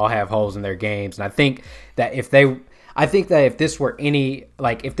think they all have holes in their games, and I think that if this were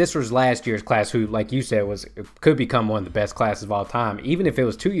if this was last year's class, who, like you said, could become one of the best classes of all time, even if it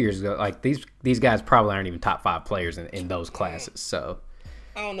was 2 years ago, like these guys probably aren't even top 5 players in those classes. So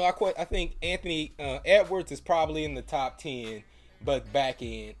I don't know. I think Anthony Edwards is probably in the top 10, but back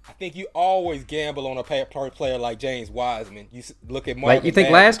end, I think you always gamble on a player like James Wiseman. You look at Marvin. Like, you think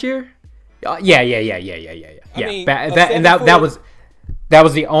Bagley. Last year? Yeah. I mean, That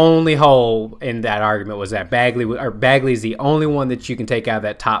was the only hole in that argument, was that Bagley is the only one that you can take out of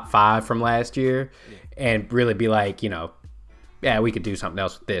that top 5 from last year and really be like, we could do something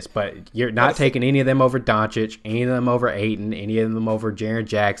else with this. But you're not taking any of them over Doncic, any of them over Ayton, any of them over Jaren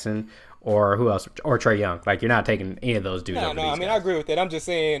Jackson, or who else, or Trae Young. Like, you're not taking any of those dudes over these guys. I agree with that. I'm just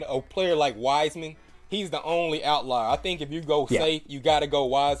saying a player like Wiseman, he's the only outlier. I think if you go safe, you got to go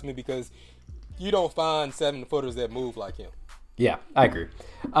Wiseman because you don't find 7-footers that move like him. Yeah, I agree.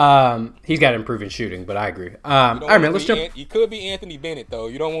 He's got to improve in shooting, but I agree. All right, man, let's jump. You could be Anthony Bennett, though.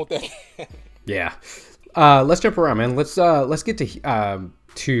 You don't want that. Yeah. Let's jump around, man. Let's get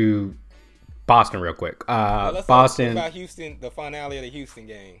to Boston real quick. Let's Boston. Talk about Houston, the finale of the Houston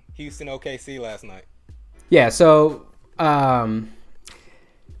game. Houston OKC last night. Yeah, so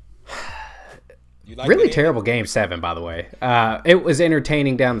really terrible game 7, by the way. It was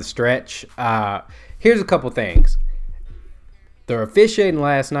entertaining down the stretch. Here's a couple things. The officiating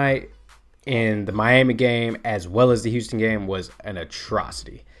last night in the Miami game as well as the Houston game was an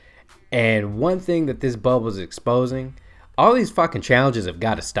atrocity. And one thing that this bubble is exposing, all these fucking challenges have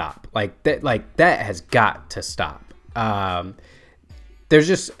got to stop. That has got to stop. There's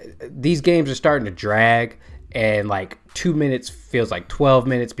just, these games are starting to drag, and 2 minutes feels like 12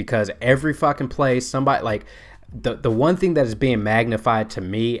 minutes because every fucking play, somebody, like, the one thing that is being magnified to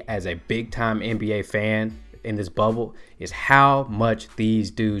me as a big time NBA fan in this bubble is how much these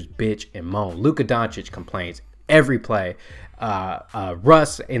dudes bitch and moan. Luka Doncic complains every play.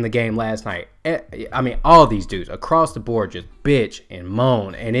 Russ in the game last night. I mean, all these dudes across the board just bitch and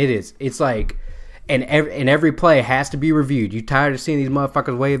moan, and it's like, and every play has to be reviewed. You tired of seeing these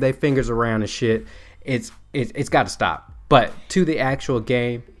motherfuckers wave their fingers around and shit? It's got to stop. But to the actual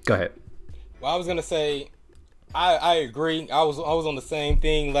game, go ahead. Well, I was gonna say, I agree. I was on the same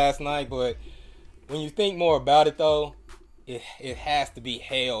thing last night, but when you think more about it, though, it has to be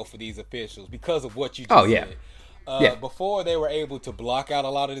hell for these officials because of what you just said. Before they were able to block out a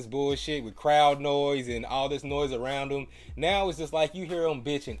lot of this bullshit with crowd noise and all this noise around them. Now it's just like you hear them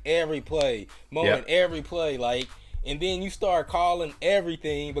bitching every play, moaning every play, and then you start calling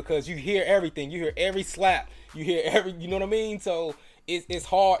everything because you hear everything. You hear every slap. You hear every, you know what I mean? So it's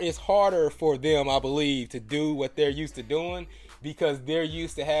hard. It's harder for them, I believe, to do what they're used to doing because they're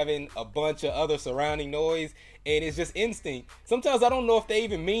used to having a bunch of other surrounding noise, and it's just instinct. Sometimes I don't know if they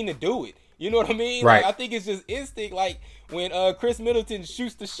even mean to do it. You know what I mean? Right. I think it's just instinct. Like when Chris Middleton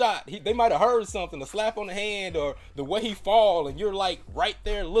shoots the shot, they might have heard something, a slap on the hand or the way he fall, and you're like right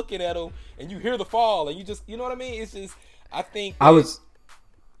there looking at him, and you hear the fall, and you just, you know what I mean? It's just, I think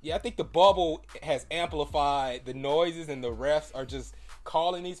I think the bubble has amplified the noises, and the refs are just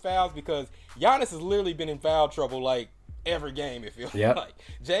calling these fouls because Giannis has literally been in foul trouble every game, it feels like.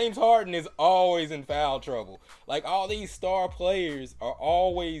 James Harden is always in foul trouble. All these star players are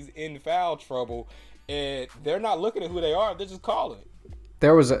always in foul trouble, and they're not looking at who they are, they're just calling it.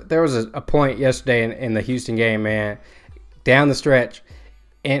 There was a point yesterday in the Houston game, man, down the stretch,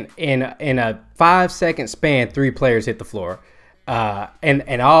 in a 5-second span, 3 players hit the floor.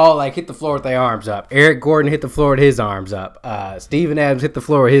 And all hit the floor with their arms up. Eric Gordon hit the floor with his arms up. Steven Adams hit the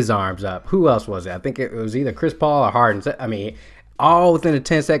floor with his arms up. Who else was it? I think it was either Chris Paul or Harden. I mean, all within a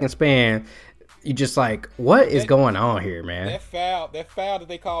 10-second span. You just what is going on here, man? That foul that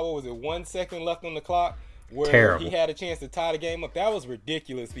they called, what was it, 1 second left on the clock, where Terrible. He had a chance to tie the game up. That was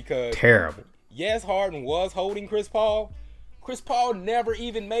ridiculous because terrible. Yes, Harden was holding Chris Paul. Chris Paul never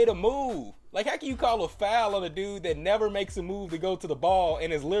even made a move. How can you call a foul on a dude that never makes a move to go to the ball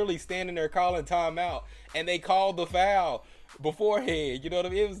and is literally standing there calling timeout, and they called the foul beforehand? You know what I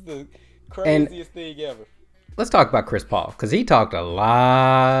mean? It was the craziest thing ever. Let's talk about Chris Paul, because he talked a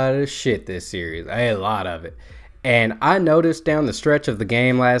lot of shit this series, a lot of it. And I noticed down the stretch of the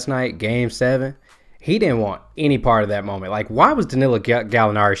game last night, Game 7, he didn't want any part of that moment. Why was Danilo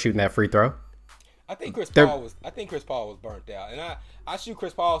Gallinari shooting that free throw? I think Chris They're- Paul was burnt out, and I shoot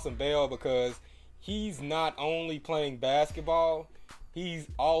Chris Paul some bail because he's not only playing basketball, he's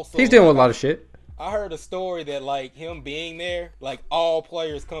dealing with a lot of shit. I heard a story that like him being there, like all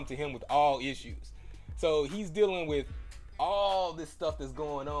players come to him with all issues, so he's dealing with all this stuff that's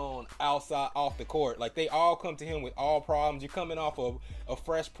going on off the court. Like they all come to him with all problems. You're coming off of a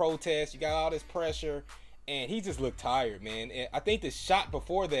fresh protest, you got all this pressure, and he just looked tired, man. And I think the shot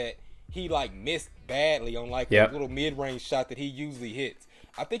before that, he like missed badly on like a little mid-range shot that he usually hits.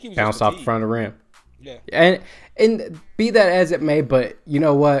 I think he was bounced off the front of the rim. Yeah. And be that as it may, but you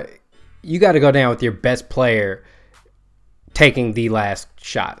know what? You got to go down with your best player taking the last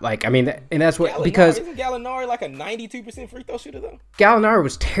shot. Like, I mean, and that's what, because isn't Gallinari like a 92% free throw shooter though? Gallinari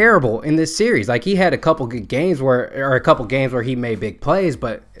was terrible in this series. Like, he had a couple good games where he made big plays,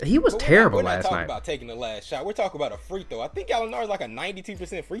 but he was terrible last night. We're not talking about taking the last shot. We're talking about a free throw. I think Gallinari's like a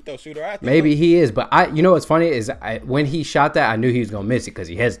 92% free throw shooter. Maybe he is, but you know what's funny is when he shot that, I knew he was gonna miss it because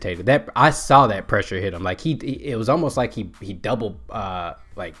he hesitated. I saw that pressure hit him. Like it was almost like he double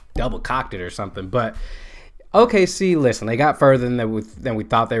cocked it or something. But OKC, listen, they got further than we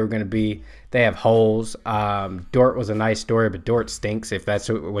thought they were going to be. They have holes. Dort was a nice story, but Dort stinks if that's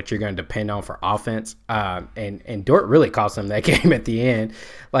what you're going to depend on for offense. And Dort really cost them that game at the end.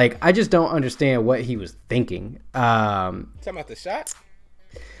 Like, I just don't understand what he was thinking. Talking about the shot?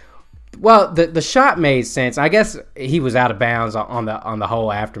 Well, the shot made sense. I guess he was out of bounds on the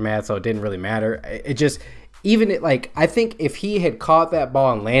whole aftermath, so it didn't really matter. It just... I think if he had caught that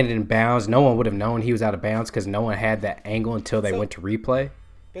ball and landed in bounds, no one would have known he was out of bounds because no one had that angle until they went to replay.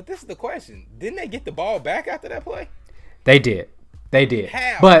 But this is the question. Didn't they get the ball back after that play? They did.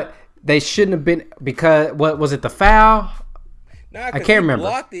 How? But they shouldn't have been, because, what was it, the foul? Nah, I can't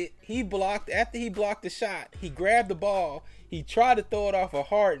remember. He blocked after he blocked the shot. He grabbed the ball. He tried to throw it off of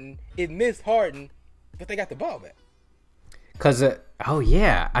Harden. It missed Harden, but they got the ball back. Because,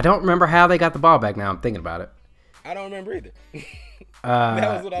 I don't remember how they got the ball back now. I'm thinking about it. I don't remember either.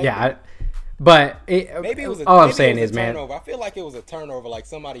 That was what I maybe it was all I'm saying is, man, turnover. I feel like it was a turnover, like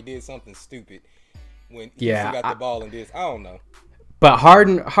somebody did something stupid when Houston got the ball and this. I don't know. But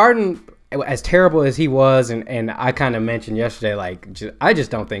Harden, as terrible as he was, and I kind of mentioned yesterday, I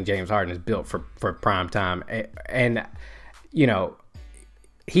just don't think James Harden is built for prime time. And you know,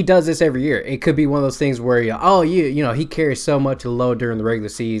 he does this every year. It could be one of those things where he carries so much load during the regular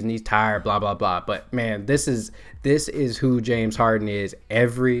season. He's tired, blah blah blah. But man, this is who James Harden is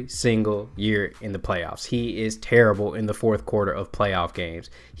every single year in the playoffs. He is terrible in the fourth quarter of playoff games.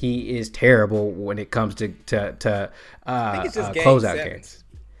 He is terrible when it comes to closeout games.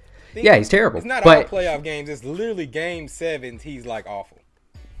 Yeah, he's terrible. It's not all playoff games. It's literally game 7. He's like awful.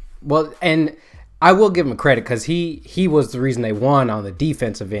 Well, and I will give him credit because he was the reason they won on the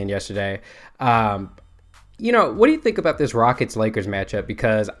defensive end yesterday. What do you think about this Rockets-Lakers matchup?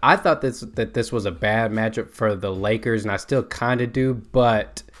 Because I thought that this was a bad matchup for the Lakers, and I still kind of do,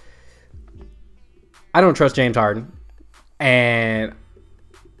 but I don't trust James Harden, and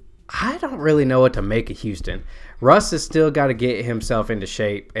I don't really know what to make of Houston. Russ has still got to get himself into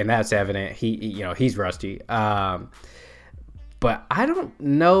shape, and that's evident. He's rusty. But I don't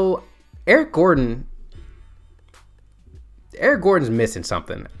know. Eric Gordon's missing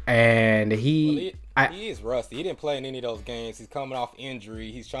something, and he is rusty. He didn't play in any of those games. He's coming off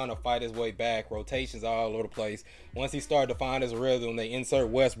injury. He's trying to fight his way back. Rotations all over the place. Once he started to find his rhythm, they insert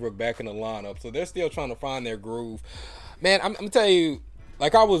Westbrook back in the lineup. So they're still trying to find their groove. Man, I'm gonna tell you,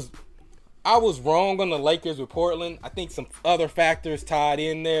 like I was wrong on the Lakers with Portland. I think some other factors tied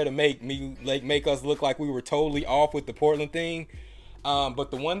in there to make us look like we were totally off with the Portland thing. But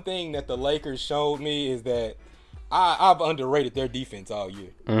the one thing that the Lakers showed me is that I've underrated their defense all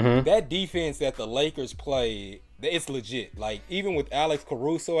year. Mm-hmm. That defense that the Lakers play, it's legit. Like, even with Alex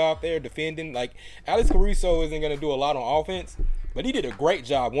Caruso out there defending, like, Alex Caruso isn't going to do a lot on offense, but he did a great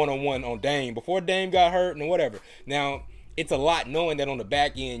job one-on-one on Dame before Dame got hurt and whatever. Now, it's a lot knowing that on the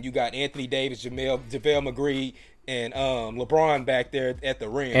back end, you got Anthony Davis, JaVale McGree, and LeBron back there at the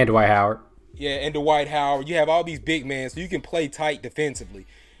rim. And Dwight Howard. Yeah, and Dwight Howard. You have all these big men, so you can play tight defensively.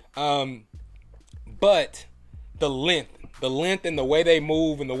 But the length and the way they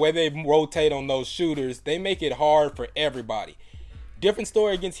move and the way they rotate on those shooters, they make it hard for everybody. Different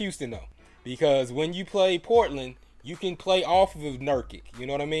story against Houston, though. Because when you play Portland, you can play off of Nurkic. You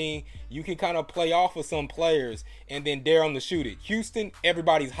know what I mean? You can kind of play off of some players and then dare them to shoot it. Houston,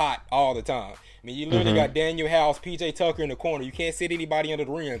 everybody's hot all the time. I mean, you literally got Daniel House, P.J. Tucker in the corner. You can't sit anybody under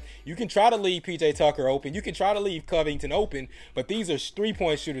the rim. You can try to leave P.J. Tucker open. You can try to leave Covington open. But these are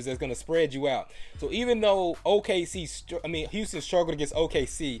three-point shooters that's going to spread you out. So even though Houston struggled against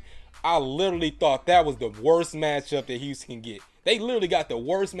OKC, I literally thought that was the worst matchup that Houston can get. They literally got the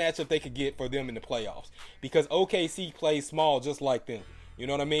worst matchup they could get for them in the playoffs because OKC plays small just like them. You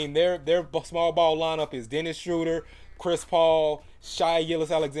know what I mean? Their small ball lineup is Dennis Schroeder, Chris Paul, Shai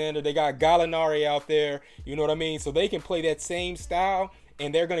Gilgeous-Alexander. They got Gallinari out there. You know what I mean? So they can play that same style,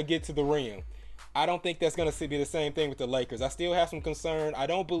 and they're going to get to the rim. I don't think that's going to be the same thing with the Lakers. I still have some concern. I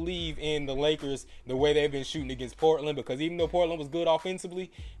don't believe in the Lakers the way they've been shooting against Portland because even though Portland was good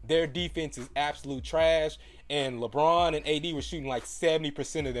offensively, their defense is absolute trash. And LeBron and AD were shooting like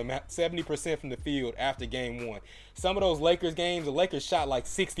 70% of them, 70% from the field after game one. Some of those Lakers games, the Lakers shot like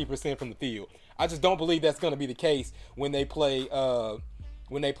 60% from the field. I just don't believe that's going to be the case when they play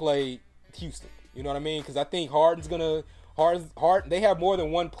Houston. You know what I mean? Because I think Harden's going to they have more than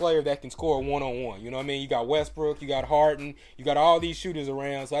one player that can score one-on-one. You know what I mean? You got Westbrook, you got Harden, you got all these shooters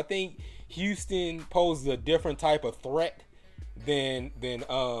around. So I think Houston poses a different type of threat than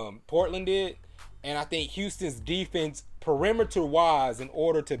Portland did. And I think Houston's defense, perimeter-wise, in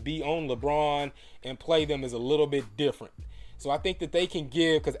order to be on LeBron and play them is a little bit different. So I think that they can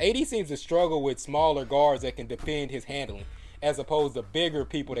give, because AD seems to struggle with smaller guards that can defend his handling, as opposed to bigger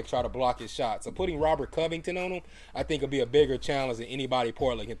people that try to block his shot. So putting Robert Covington on him, I think will be a bigger challenge than anybody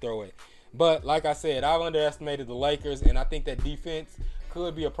Portland can throw it. But like I said, I've underestimated the Lakers, and I think that defense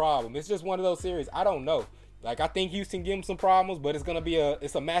could be a problem. It's just one of those series. I don't know. Like, I think Houston give them some problems, but it's gonna be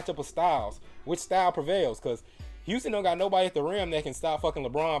it's a matchup of styles. Which style prevails? Because Houston don't got nobody at the rim that can stop fucking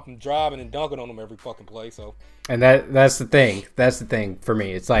LeBron from driving and dunking on them every fucking play. So, and that's the thing. That's the thing for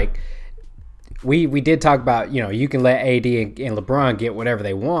me. It's like we did talk about, you can let AD and LeBron get whatever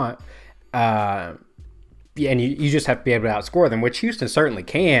they want, and you just have to be able to outscore them, which Houston certainly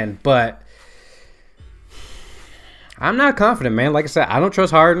can, but I'm not confident, man. Like I said, I don't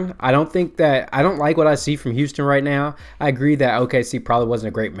trust Harden. I don't like what I see from Houston right now. I agree that OKC probably wasn't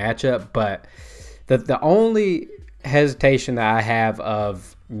a great matchup, but the only hesitation that I have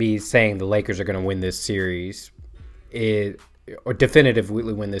of me saying the Lakers are going to win this series or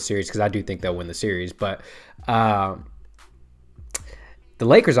definitively win this series, because I do think they'll win the series, but the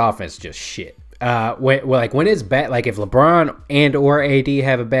Lakers offense is just shit. When it's bad, like if LeBron and or AD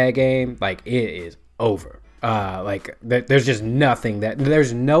have a bad game, like it is over. There's just nothing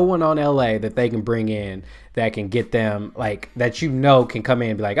there's no one on LA that they can bring in that can get them, like, that can come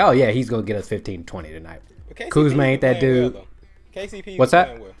in and be like, oh yeah, he's gonna get us 15-20 tonight. Kuzma ain't that dude. Well, KCP what's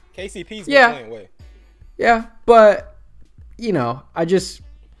that? Well. KCP's been playing well. Yeah, but I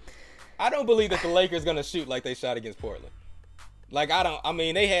don't believe that the Lakers gonna shoot like they shot against Portland.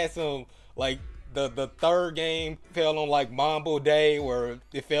 They had some, like, the third game fell on like Mambo Day, where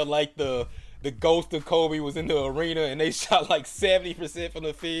it felt like the ghost of Kobe was in the arena and they shot like 70% from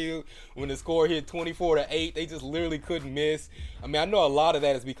the field. When the score hit 24-8, they just literally couldn't miss. I mean, I know a lot of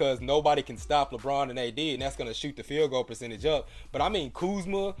that is because nobody can stop LeBron and AD, and that's going to shoot the field goal percentage up. But I mean,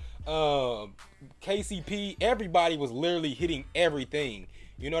 Kuzma, KCP, everybody was literally hitting everything.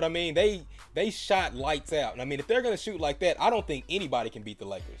 You know what I mean? They shot lights out. And I mean, if they're going to shoot like that, I don't think anybody can beat the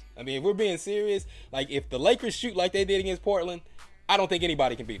Lakers. I mean, if we're being serious, like if the Lakers shoot like they did against Portland, I don't think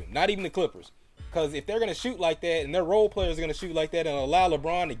anybody can beat them. Not even the Clippers. Because if they're going to shoot like that and their role players are going to shoot like that and allow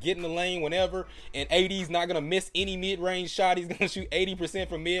LeBron to get in the lane whenever, and AD's not going to miss any mid-range shot, he's going to shoot 80%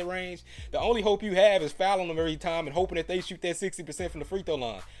 from mid-range, the only hope you have is fouling them every time and hoping that they shoot that 60% from the free throw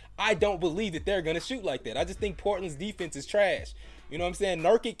line. I don't believe that they're going to shoot like that. I just think Portland's defense is trash. You know what I'm saying?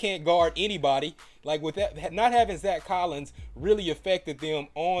 Nurkic can't guard anybody. Like, with that, not having Zach Collins really affected them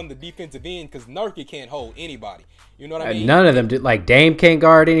on the defensive end because Nurkic can't hold anybody. You know what I mean? None of them did. Like, Dame can't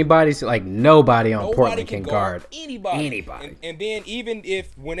guard anybody. So, like, nobody Portland can guard anybody. And then even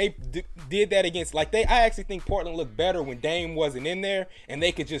if when they did that against, like, I actually think Portland looked better when Dame wasn't in there and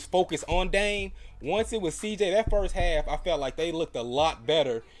they could just focus on Dame. Once it was CJ, that first half, I felt like they looked a lot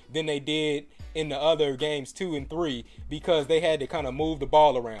better than they did in the other games 2 and 3 because they had to kind of move the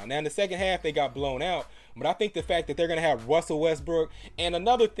ball around. Now in the second half they got blown out, but I think the fact that they're going to have Russell Westbrook, and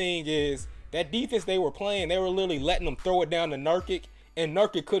another thing is that defense they were playing, they were literally letting them throw it down to Nurkic, and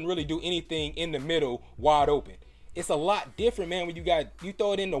Nurkic couldn't really do anything in the middle wide open. It's a lot different, man, when you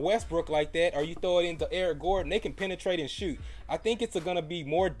throw it into Westbrook like that, or you throw it into Eric Gordon. They can penetrate and shoot. I think it's going to be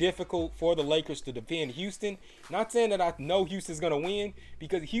more difficult for the Lakers to defend Houston. Not saying that I know Houston's going to win,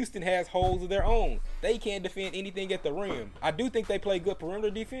 because Houston has holes of their own. They can't defend anything at the rim. I do think they play good perimeter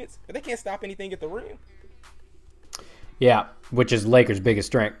defense, but they can't stop anything at the rim. Yeah, which is Lakers' biggest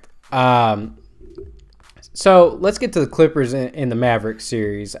strength. So let's get to the Clippers in the Mavericks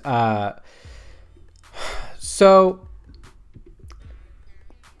series. So,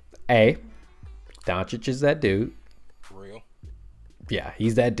 Doncic is that dude. Real. Yeah,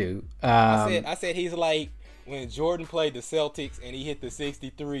 he's that dude. I said he's like when Jordan played the Celtics and he hit the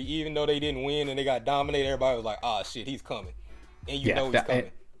 63, even though they didn't win and they got dominated, everybody was like, "Oh shit, he's coming," and you know he's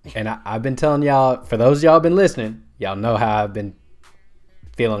coming. And I've been telling y'all, for those of y'all been listening, y'all know how I've been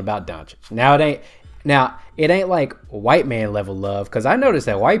feeling about Doncic. Now it ain't like white man level love, because I noticed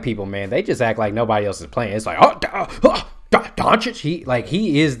that white people, man, they just act like nobody else is playing. It's like, Doncic,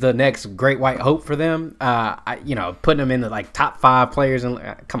 he is the next great white hope for them. Putting him in the like top 5 players, and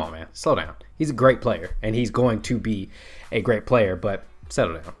come on, man, slow down. He's a great player, and he's going to be a great player, but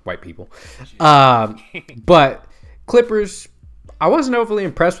settle down, white people. But Clippers, I wasn't overly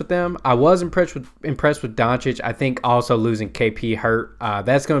impressed with them. I was impressed with Doncic. I think also losing KP hurt.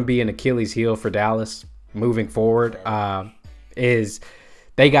 That's going to be an Achilles heel for Dallas moving forward. Is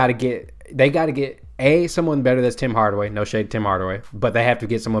they got to get someone better. That's Tim Hardaway. No shade to Tim Hardaway, but they have to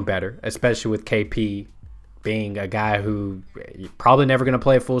get someone better, especially with KP being a guy who you're probably never going to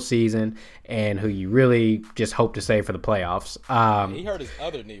play a full season and who you really just hope to save for the playoffs. He hurt his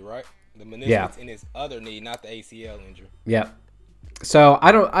other knee, right? The meniscus in his other knee, not the ACL injury. Yeah. So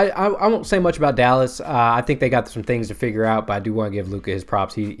I won't say much about Dallas. I think they got some things to figure out, but I do want to give Luka his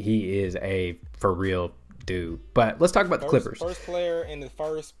props. He is a for real dude. But let's talk about the Clippers. First player in the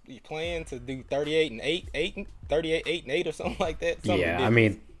first plan to do 38 and 8 or something like that. Something ridiculous. I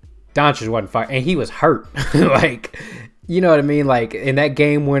mean, Doncic wasn't fighting, and he was hurt. Like, you know what I mean? Like in that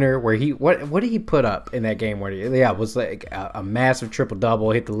game winner where what did he put up in that game winner? Yeah, it was like a massive triple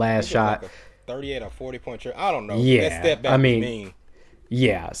double. Hit the last shot. Like 38 or 40-point trip. I don't know. Yeah, that step back mean.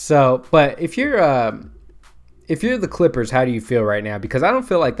 Yeah. So, but if you're the Clippers, how do you feel right now? Because I don't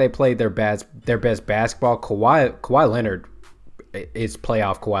feel like they played their best basketball. Kawhi Leonard is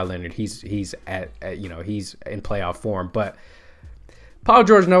playoff Kawhi Leonard. He's he's in playoff form. But Paul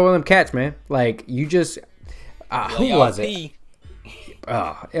George, no one of them cats, man. Like you just who was it?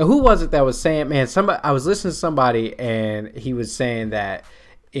 Who was it that was saying, man? I was listening to somebody and he was saying that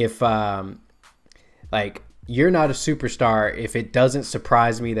if like you're not a superstar if it doesn't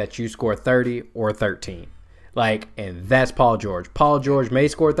surprise me that you score 30 or 13. Like, and that's Paul George. Paul George may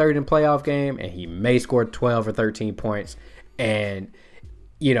score 30 in a playoff game, and he may score 12 or 13 points. And,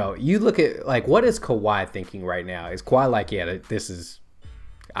 you know, you look at, like, what is Kawhi thinking right now? Is Kawhi like, yeah, this is,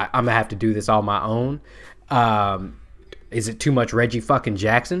 I'm going to have to do this on my own? Is it too much Reggie fucking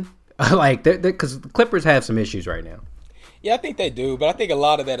Jackson? Like, because the Clippers have some issues right now. Yeah, I think they do, but I think a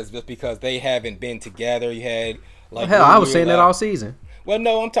lot of that is just because they haven't been together. You had like I was saying that all season. Well,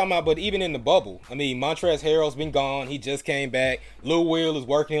 no, I'm talking about, but even in the bubble, I mean, Montrezl Harrell's been gone. He just came back. Lou Will is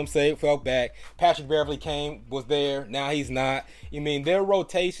working himself back. Patrick Beverly was there. Now he's not. I mean, their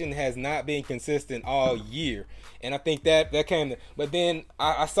rotation has not been consistent all year, and I think that came. But then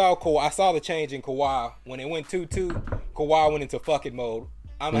I saw the change in Kawhi when it went 2-2. Kawhi went into fucking mode.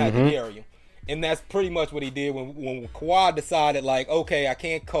 I'm gonna have to carry him. And that's pretty much what he did when Kawhi decided, like, okay, I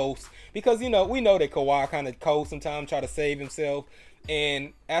can't coast. Because, you know, we know that Kawhi kind of coasts sometimes, try to save himself.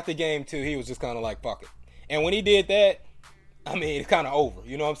 And after game 2, he was just kind of like, fuck it. And when he did that, I mean, it's kind of over.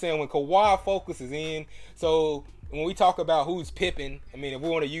 You know what I'm saying? When Kawhi focuses in. So when we talk about who's pipping, I mean, if we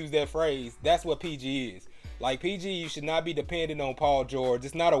want to use that phrase, that's what PG is. Like, PG, you should not be dependent on Paul George.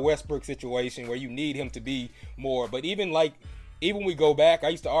 It's not a Westbrook situation where you need him to be more. But even when we go back, I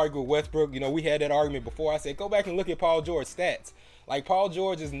used to argue with Westbrook. You know, we had that argument before. I said, go back and look at Paul George's stats. Like, Paul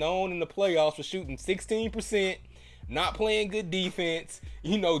George is known in the playoffs for shooting 16%, not playing good defense,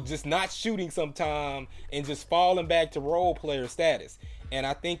 you know, just not shooting sometime, and just falling back to role player status. And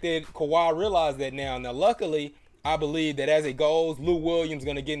I think that Kawhi realized that now. Now, luckily, I believe that as it goes, Lou Williams is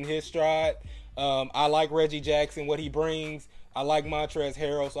going to get in his stride. I like Reggie Jackson, what he brings. I like Montrezl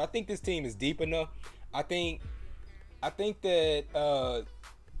Harrell. So I think this team is deep enough. I think that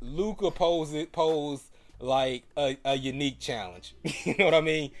Luka posed like a unique challenge. You know what I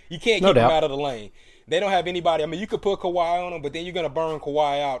mean? You can't keep him out of the lane. They don't have anybody. I mean, you could put Kawhi on him, but then you're going to burn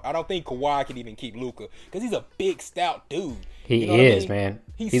Kawhi out. I don't think Kawhi can even keep Luka because he's a big, stout dude. He is, man.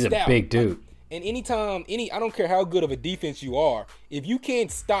 He's stout. A big dude. And I don't care how good of a defense you are, if you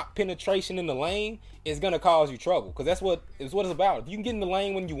can't stop penetration in the lane, it's going to cause you trouble. Because that's what it's about. If you can get in the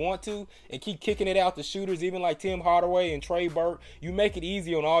lane when you want to and keep kicking it out to shooters, even like Tim Hardaway and Trey Burke, you make it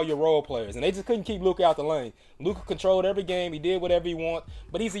easy on all your role players. And they just couldn't keep Luka out the lane. Luka controlled every game. He did whatever he wanted.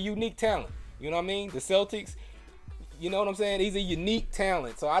 But he's a unique talent. You know what I mean? The Celtics, you know what I'm saying? He's a unique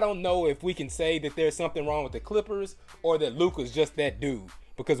talent. So I don't know if we can say that there's something wrong with the Clippers or that Luka's just that dude.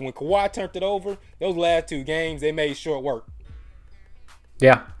 Because when Kawhi turned it over, those last 2 games, they made short work.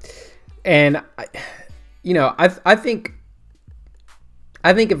 Yeah. And, I think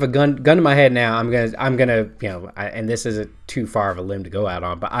I think if a gun to my head now, I'm gonna and this isn't too far of a limb to go out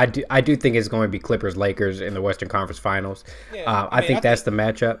on, but I do think it's going to be Clippers Lakers in the Western Conference Finals. Yeah, I think that's the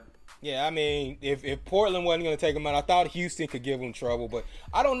matchup. Yeah, I mean, if Portland wasn't going to take them out, I thought Houston could give them trouble, but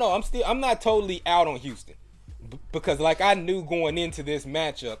I don't know. I'm not totally out on Houston because like I knew going into this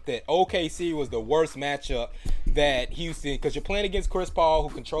matchup that OKC was the worst matchup that Houston, because you're playing against Chris Paul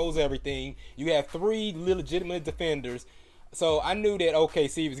who controls everything. You have 3 legitimate defenders, so I knew that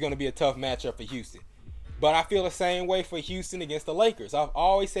OKC was going to be a tough matchup for Houston. But I feel the same way for Houston against the Lakers. I've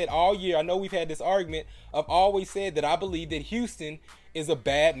always said all year, I know we've had this argument, I've always said that I believe that Houston is a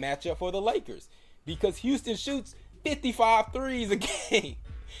bad matchup for the Lakers because Houston shoots 55 threes a game.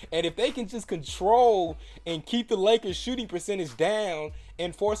 And if they can just control and keep the Lakers shooting percentage down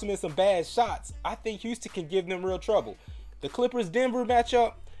and force them in some bad shots, I think Houston can give them real trouble. The Clippers-Denver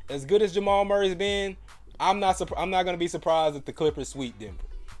matchup, as good as Jamal Murray's been, I'm not going to be surprised if the Clippers sweep Denver.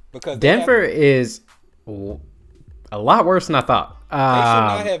 Because Denver is a lot worse than I thought. They should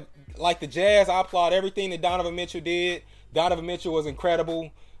not have, like the Jazz, I applaud everything that Donovan Mitchell did. Donovan Mitchell was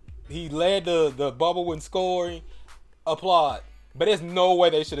incredible. He led the bubble in scoring. Applaud. But there's no way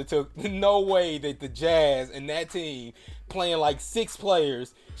they should have no way that the Jazz and that team playing like 6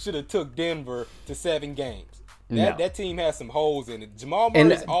 players should have took Denver to 7 games. That team has some holes in it. Jamal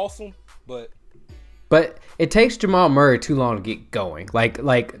Murray's awesome, But it takes Jamal Murray too long to get going. Like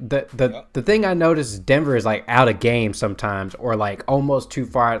the thing I noticed is Denver is like out of game sometimes, or like almost too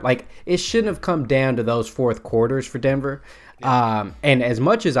far. Like it shouldn't have come down to those fourth quarters for Denver. Yeah. And as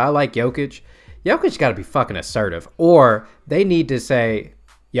much as I like Jokic got to be fucking assertive, or they need to say,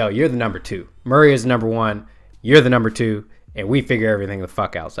 "Yo, you're the number 2. Murray is the number 1. You're the number 2, and we figure everything the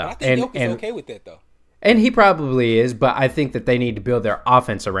fuck else out." I think Jokic's okay with that though. And he probably is, but I think that they need to build their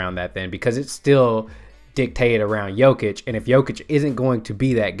offense around that then, because it's still dictated around Jokic. And if Jokic isn't going to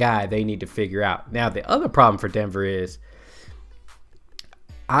be that guy, they need to figure out. Now, the other problem for Denver is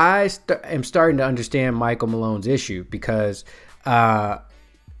I am starting to understand Michael Malone's issue, because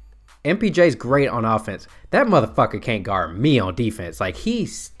MPJ's great on offense. That motherfucker can't guard me on defense. Like,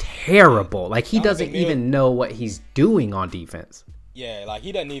 he's terrible. Like, he doesn't even know what he's doing on defense. Yeah, like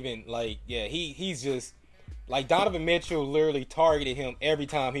he doesn't even he's just like Donovan Mitchell literally targeted him every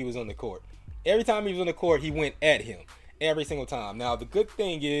time he was on the court. Every time he was on the court, he went at him every single time. Now, the good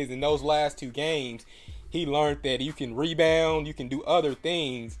thing is in those last 2 games, he learned that you can rebound, you can do other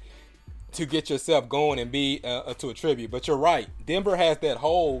things to get yourself going and be to a tribute. But you're right. Denver has that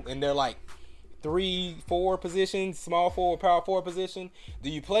hole in their like 3-4 positions, small forward, power forward position. Do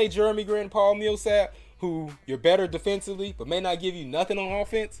you play Jeremy Grant and Paul Millsap, who you're better defensively but may not give you nothing on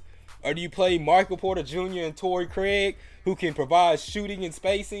offense? Or do you play Michael Porter Jr. and Torrey Craig, who can provide shooting and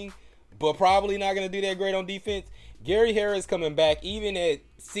spacing but probably not going to do that great on defense? Gary Harris coming back, even at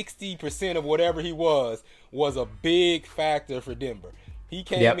 60% of whatever he was a big factor for Denver. He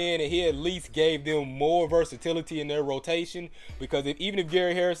came in and he at least gave them more versatility in their rotation, because even if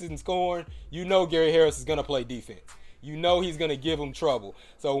Gary Harris isn't scoring, you know Gary Harris is going to play defense. You know he's going to give them trouble.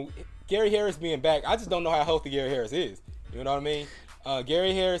 So Gary Harris being back, I just don't know how healthy Gary Harris is. You know what I mean?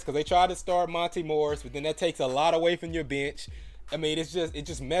 Gary Harris, because they tried to start Monty Morris, but then that takes a lot away from your bench. I mean, it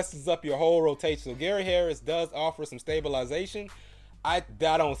just messes up your whole rotation. So Gary Harris does offer some stabilization. I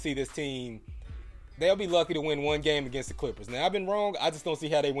don't see this team. They'll be lucky to win 1 game against the Clippers. Now, I've been wrong. I just don't see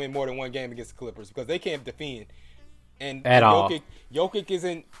how they win more than 1 game against the Clippers, because they can't defend. And Jokic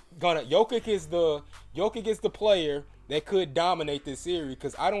is the player that could dominate this series,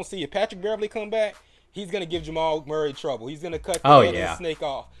 because I don't see if Patrick Beverly come back, he's going to give Jamal Murray trouble. He's going to cut the head of the snake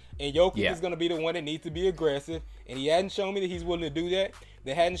off. And Jokic is going to be the one that needs to be aggressive. And he hadn't shown me that he's willing to do that.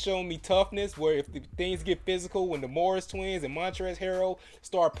 They hadn't shown me toughness, where if the things get physical, when the Morris twins and Montrezl Harrell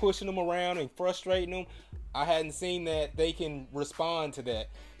start pushing them around and frustrating them, I hadn't seen that they can respond to that.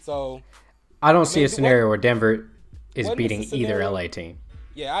 So I don't see a scenario where Denver is beating either LA team.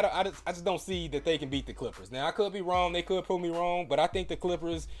 Yeah, I just don't see that they can beat the Clippers. Now, I could be wrong. They could prove me wrong. But I think the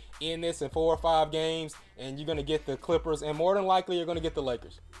Clippers end this in 4 or 5 games, and you're going to get the Clippers, and more than likely you're going to get the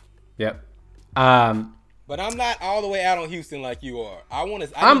Lakers. Yep. But I'm not all the way out on Houston like you are. I'm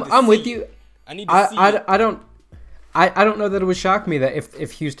with you. I need to see. I don't know that it would shock me that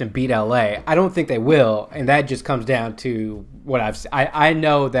if Houston beat LA. I don't think they will, and that just comes down to what I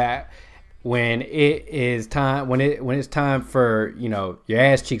know that when it's time for, your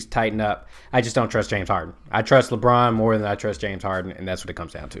ass cheeks to tighten up, I just don't trust James Harden. I trust LeBron more than I trust James Harden, and that's what it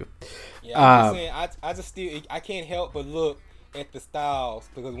comes down to. Yeah, I'm just saying, I can't help but look at the styles,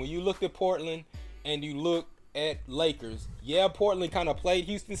 because when you looked at Portland and you look at Lakers, yeah, Portland kind of played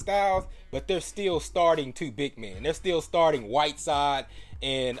Houston styles, but they're still starting two big men. They're still starting Whiteside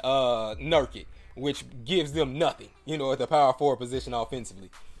and Nurkic, which gives them nothing, at the power forward position offensively.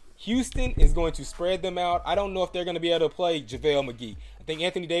 Houston is going to spread them out. I don't know if they're going to be able to play JaVale McGee. I think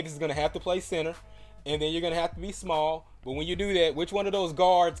Anthony Davis is going to have to play center, and then you're going to have to be small. But when you do that, which one of those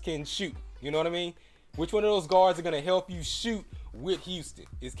guards can shoot? You know what I mean? Which one of those guards are going to help you shoot with Houston?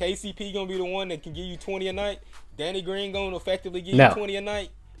 Is KCP going to be the one that can give you 20 a night? Danny Green going to effectively give you 20 a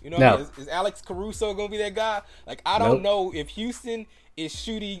night? You know what I mean? Is Alex Caruso going to be that guy? Like, I don't know if Houston is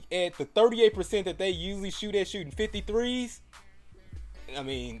shooting at the 38% that they usually shoot at, shooting 53s. I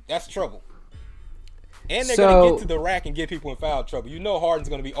mean, that's trouble. And they're going to get to the rack and get people in foul trouble. Harden's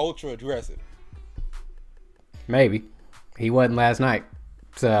going to be ultra aggressive. Maybe. He wasn't last night.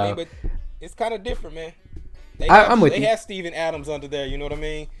 So I mean, but it's kind of different, man. I'm with you. They have Steven Adams under there, you know what I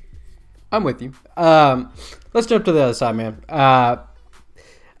mean? I'm with you. Let's jump to the other side, man. I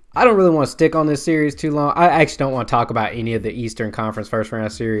don't really want to stick on this series too long. I actually don't want to talk about any of the Eastern Conference first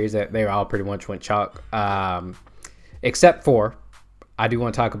round series. That they all pretty much went chalk. Except for, I do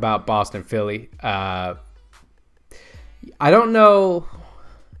want to talk about Boston, Philly. I don't know.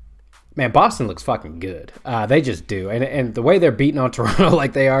 Man, Boston looks fucking good. They just do. And the way they're beating on Toronto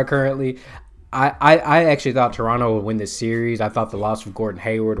like they are currently, I actually thought Toronto would win this series. I thought the loss of Gordon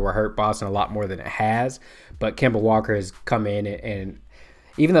Hayward will hurt Boston a lot more than it has. But Kemba Walker has come in and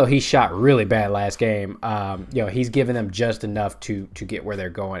even though he shot really bad last game, he's given them just enough to get where they're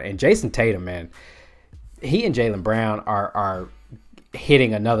going. And Jason Tatum, man, he and Jaylen Brown are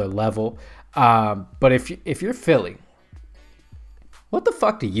hitting another level. But if you're Philly, what the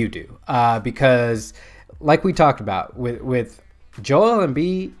fuck do you do? Because like we talked about with Joel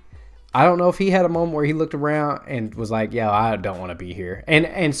Embiid, I don't know if he had a moment where he looked around and was like, yeah, I don't want to be here.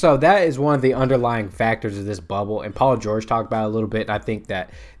 And so that is one of the underlying factors of this bubble. And Paul George talked about it a little bit. And I think that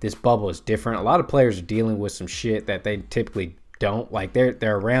this bubble is different. A lot of players are dealing with some shit that they typically don't. Like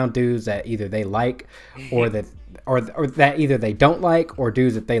they're around dudes that either they like or that either they don't like, or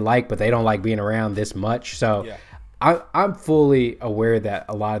dudes that they like but they don't like being around this much. So yeah. I'm fully aware that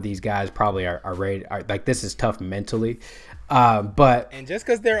a lot of these guys probably are ready. Like this is tough mentally. And just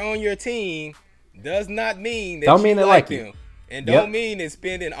because they're on your team does not mean that don't mean they like them. You. And don't mean that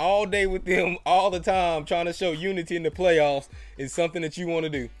spending all day with them all the time trying to show unity in the playoffs is something that you want to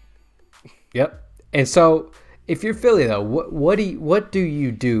do. Yep. And so if you're Philly though, what do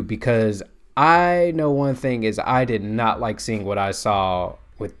you do? Because I know one thing is I did not like seeing what I saw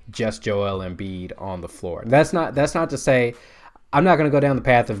with just Joel Embiid on the floor. That's not to say I'm not going to go down the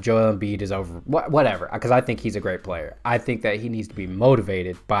path of Joel Embiid is over, whatever, because I think he's a great player. I think that he needs to be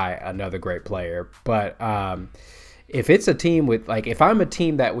motivated by another great player. But if it's a team with, like, if I'm a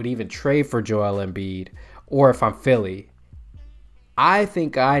team that would even trade for Joel Embiid, or if I'm Philly, I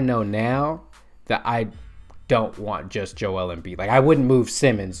think I know now that I don't want just Joel Embiid. Like, I wouldn't move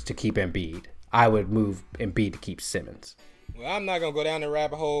Simmons to keep Embiid. I would move Embiid to keep Simmons. Well, I'm not going to go down the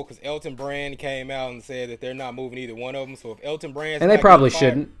rabbit hole because Elton Brand came out and said that they're not moving either one of them. So if Elton Brand's and they probably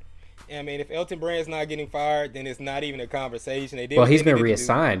shouldn't. I mean, if Elton Brand's not getting fired, then it's not even a conversation. Well, he's been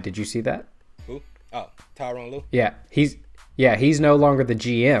reassigned. Did you see that? Who? Oh, Tyronn Lue? Yeah, he's no longer the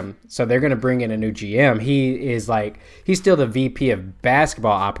GM, so they're going to bring in a new GM. He's still the VP of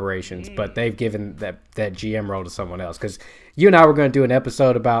basketball operations, but they've given that GM role to someone else. Because you and I were going to do an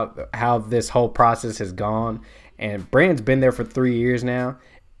episode about how this whole process has gone, and Brand's been there for 3 years now,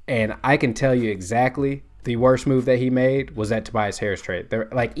 and I can tell you exactly the worst move that he made was that Tobias Harris trade.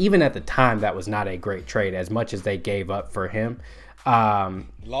 Even at the time, that was not a great trade as much as they gave up for him.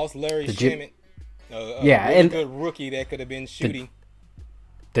 Lost Larry Shamet. Good rookie that could have been shooting.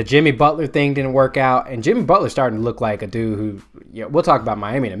 The Jimmy Butler thing didn't work out, and Jimmy Butler's starting to look like a dude who, we'll talk about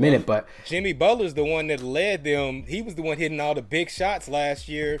Miami in a minute, but Jimmy Butler's the one that led them. He was the one hitting all the big shots last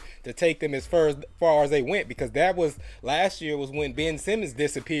year to take them as far as they went, because that was last year was when Ben Simmons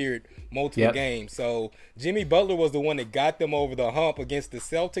disappeared multiple games. So Jimmy Butler was the one that got them over the hump against the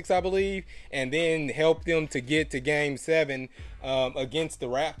Celtics, I believe, and then helped them to get to Game 7 against the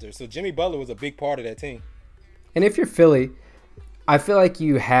Raptors. So Jimmy Butler was a big part of that team. And if you're Philly, I feel like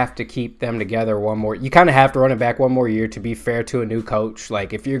you have to keep them together one more. You kind of have to run it back one more year to be fair to a new coach.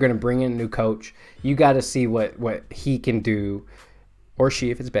 Like, if you're going to bring in a new coach, you got to see what he can do, or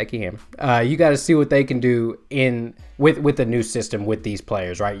she, if it's Becky Hammon. You got to see what they can do with the new system with these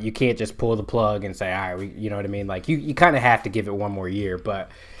players, right? You can't just pull the plug and say, all right, you know what I mean? Like, you kind of have to give it one more year.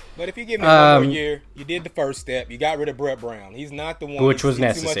 But if you give me one more year, you did the first step. You got rid of Brett Brown. He's not the one which was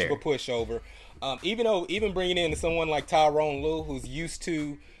necessary. Too much of a pushover. Even bringing in someone like Tyronn Lue, who's used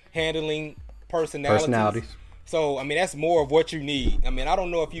to handling personalities. So, I mean, that's more of what you need. I mean, I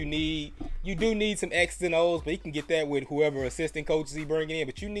don't know if you do need some X's and O's, but he can get that with whoever assistant coaches he bringing in.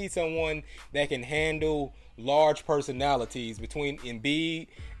 But you need someone that can handle large personalities between Embiid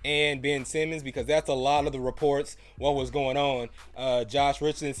and Ben Simmons, because that's a lot of the reports what was going on. Josh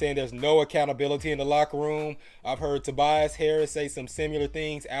Richardson saying there's no accountability in the locker room. I've heard Tobias Harris say some similar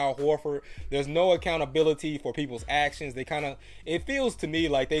things. Al Horford, there's no accountability for people's actions. It feels to me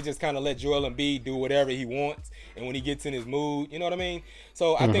like they just kind of let Joel Embiid do whatever he wants, and when he gets in his mood, you know what I mean?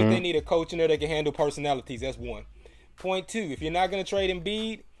 So I think they need a coach in there that can handle personalities. That's one. Point two, if you're not going to trade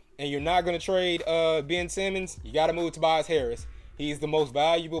Embiid and you're not going to trade Ben Simmons, you got to move Tobias Harris. He's the most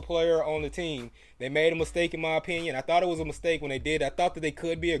valuable player on the team. They made a mistake, in my opinion. I thought it was a mistake when they did. I thought that they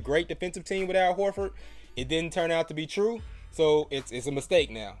could be a great defensive team without Horford. It didn't turn out to be true. So it's a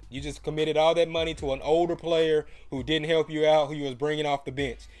mistake now. You just committed all that money to an older player who didn't help you out, who you was bringing off the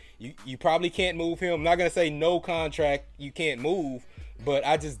bench. You probably can't move him. I'm not going to say no contract you can't move, but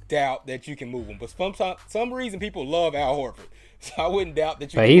I just doubt that you can move him. But for some reason, people love Al Horford. So I wouldn't doubt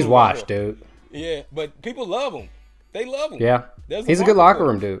that you can But he's move washed, dude. Yeah, but people love him. They love him. Yeah. He's a good locker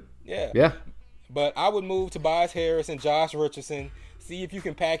room dude. Yeah. Yeah. But I would move Tobias Harris and Josh Richardson. See if you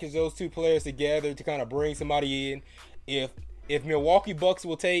can package those two players together to kind of bring somebody in. If Milwaukee Bucks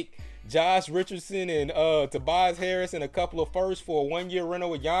will take Josh Richardson and Tobias Harris and a couple of firsts for a 1-year rental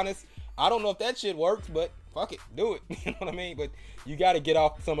with Giannis, I don't know if that shit works, but fuck it, do it. You know what I mean? But you got to get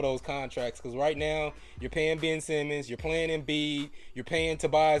off some of those contracts, because right now you're paying Ben Simmons, you're paying Embiid, you're paying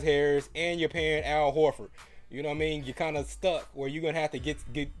Tobias Harris, and you're paying Al Horford. You know what I mean? You're kind of stuck where you're gonna have to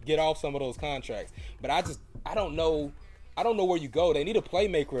get off some of those contracts. But I don't know where you go. They need a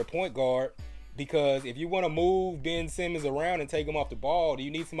playmaker at point guard, because if you want to move Ben Simmons around and take him off the ball, do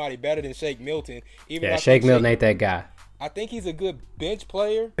you need somebody better than Shake Milton? Shake Milton ain't that guy. I think he's a good bench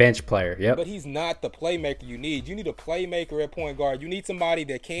player. Bench player, yep. But he's not the playmaker you need. You need a playmaker at point guard. You need somebody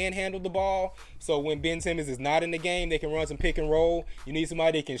that can handle the ball. So when Ben Simmons is not in the game, they can run some pick and roll. You need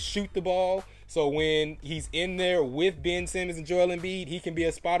somebody that can shoot the ball. So when he's in there with Ben Simmons and Joel Embiid, he can be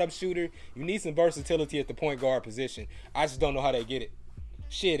a spot-up shooter. You need some versatility at the point guard position. I just don't know how they get it.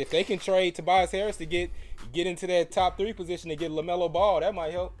 Shit, if they can trade Tobias Harris to get into that top 3 position and get LaMelo Ball, that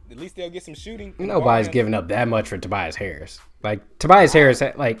might help. At least they'll get some shooting. Nobody's giving up that much for Tobias Harris. Like, Tobias Harris,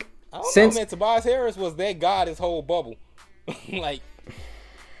 like, I don't know, man. Tobias Harris was that guy this whole bubble. Like,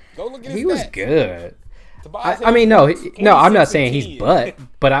 go look at his stats. He was good. No, I'm not saying he's but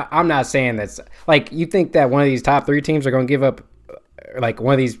I'm not saying that's, like, you think that one of these top 3 teams are going to give up, like,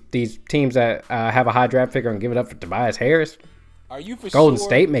 one of these teams that have a high draft pick are going to give it up for Tobias Harris? Are you for Golden sure?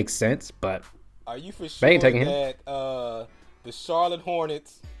 State makes sense, but are you for sure they ain't taking that the Charlotte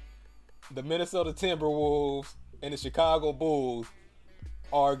Hornets, the Minnesota Timberwolves, and the Chicago Bulls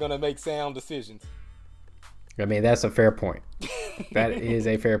are gonna make sound decisions? I mean, that's a fair point. That is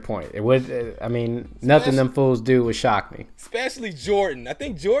a fair point. It would. I mean, nothing them fools do would shock me. Especially Jordan. I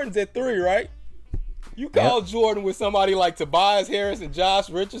think Jordan's at 3, right? You call Jordan with somebody like Tobias Harris and Josh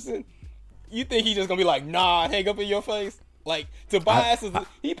Richardson, you think he's just gonna be like, nah, hang up in your face? Like, Tobias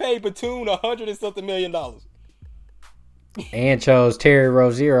he paid Batum $100 and something million. And chose Terry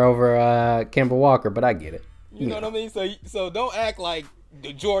Rozier over Kemba Walker, but I get it. You know what I mean? So don't act like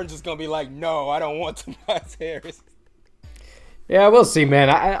Jordan's just gonna be like, no, I don't want Tobias Harris. Yeah, we'll see,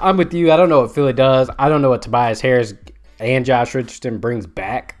 man. I'm with you. I don't know what Philly does. I don't know what Tobias Harris and Josh Richardson brings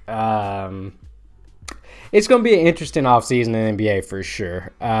back. It's going to be an interesting offseason in the NBA for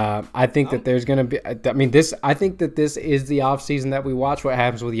sure. I think that there's going to be. I think that this is the offseason that we watch what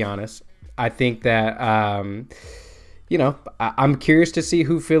happens with Giannis. I think that, I'm curious to see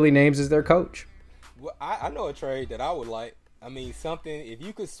who Philly names as their coach. Well, I know a trade that I would like. I mean, something, if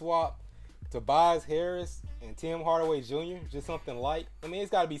you could swap Tobias Harris and Tim Hardaway Jr., just something light. I mean, it's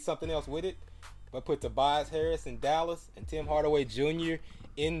got to be something else with it. But put Tobias Harris in Dallas and Tim Hardaway Jr.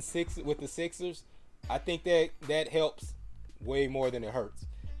 with the Sixers. I think that helps way more than it hurts.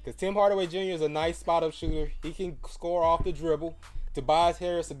 Because Tim Hardaway Jr. is a nice spot-up shooter. He can score off the dribble. Tobias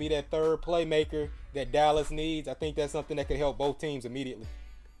Harris will be that third playmaker that Dallas needs. I think that's something that could help both teams immediately.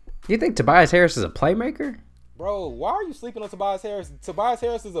 You think Tobias Harris is a playmaker? Bro, why are you sleeping on Tobias Harris? Tobias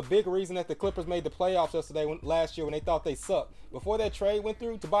Harris is a big reason that the Clippers made the playoffs last year when they thought they sucked. Before that trade went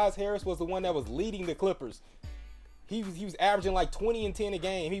through, Tobias Harris was the one that was leading the Clippers. He was averaging like 20 and 10 a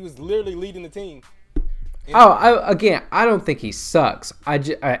game. He was literally leading the team. I don't think he sucks.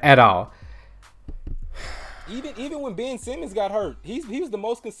 At all. Even when Ben Simmons got hurt, he was the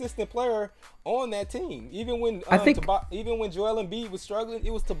most consistent player on that team. Even when Joel Embiid was struggling,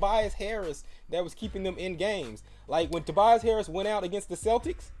 it was Tobias Harris that was keeping them in games. Like when Tobias Harris went out against the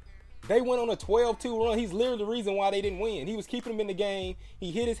Celtics, They went on a 12-2 run. He's literally the reason why they didn't win. He was keeping them in the game.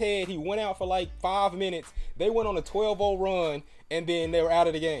 He hit his head. He went out for like 5 minutes. They went on a 12-0 run, and then they were out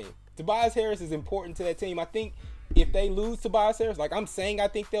of the game. Tobias Harris is important to that team. I think if they lose Tobias Harris, like I'm saying, I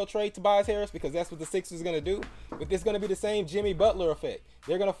think they'll trade Tobias Harris because that's what the Sixers are going to do. But it's going to be the same Jimmy Butler effect.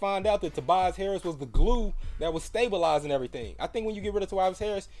 They're going to find out that Tobias Harris was the glue that was stabilizing everything. I think when you get rid of Tobias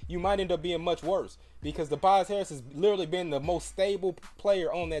Harris, you might end up being much worse because Tobias Harris has literally been the most stable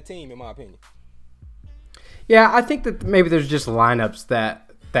player on that team, in my opinion. Yeah, I think that maybe there's just lineups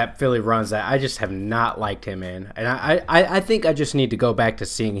that Philly runs that I just have not liked him in. And I think I just need to go back to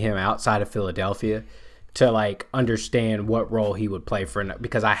seeing him outside of Philadelphia to like understand what role he would play for,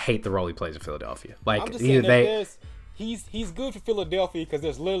 because I hate the role he plays in Philadelphia. Like I'm just saying he's good for Philadelphia because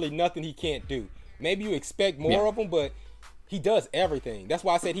there's literally nothing he can't do. Maybe you expect more of him, but he does everything. That's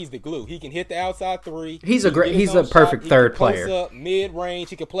why I said he's the glue. He can hit the outside three. He's a perfect third player. Post up, mid range.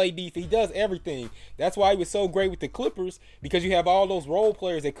 He can play defense. He does everything. That's why he was so great with the Clippers, because you have all those role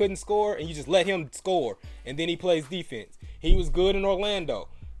players that couldn't score, and you just let him score, and then he plays defense. He was good in Orlando.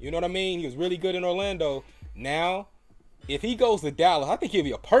 You know what I mean? He was really good in Orlando. Now, if he goes to Dallas, I think he'll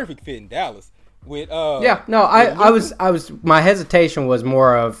be a perfect fit in Dallas. I was my hesitation was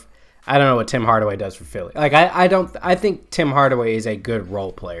more of, I don't know what Tim Hardaway does for Philly. Like I think Tim Hardaway is a good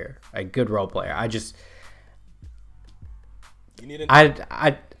role player. I just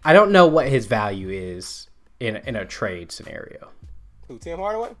I don't know what his value is in a trade scenario. Who, Tim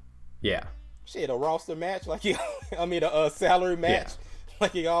Hardaway? Yeah. Shit, a roster match like a salary match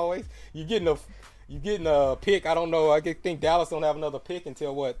like he always. You getting a pick. I don't know. I think Dallas don't have another pick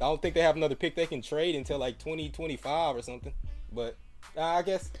until what? I don't think they have another pick they can trade until like 2025 or something. But I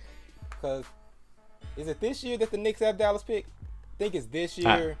guess because is it this year that the Knicks have Dallas pick? I think it's this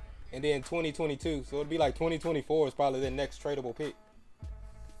year and then 2022. So it'd be like 2024 is probably their next tradable pick.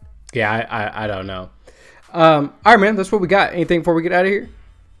 Yeah, I don't know. All right, man. That's what we got. Anything before we get out of here?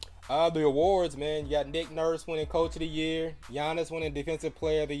 The awards, man. You got Nick Nurse winning Coach of the Year, Giannis winning Defensive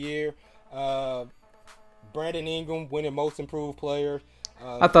Player of the Year, Brandon Ingram winning Most Improved Player.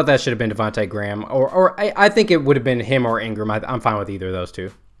 I thought that should have been Devontae Graham, or I think it would have been him or Ingram. I'm fine with either of those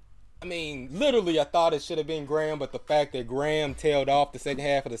two. I mean, literally, I thought it should have been Graham, but the fact that Graham tailed off the second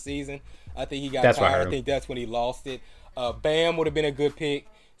half of the season, I think he got tired. I think that's when he lost it. Bam would have been a good pick.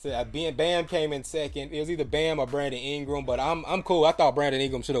 So Bam came in second. It was either Bam or Brandon Ingram, but I'm cool. I thought Brandon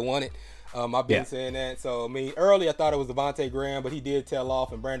Ingram should have won it. I've been saying that. So, I mean, early I thought it was Devontae Graham, but he did tail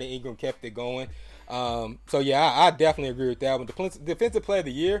off, and Brandon Ingram kept it going. So, yeah, I definitely agree with that one. Defensive Player of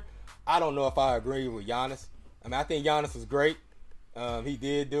the Year, I don't know if I agree with Giannis. I mean, I think Giannis was great. He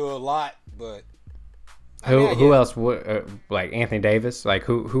did do a lot, but who else would like Anthony Davis? Like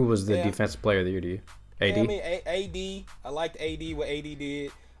who was the Defensive Player of the Year to you? AD. Yeah, I mean, AD. I liked AD, what AD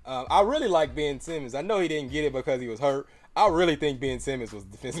did. I really like Ben Simmons. I know he didn't get it because he was hurt. I really think Ben Simmons was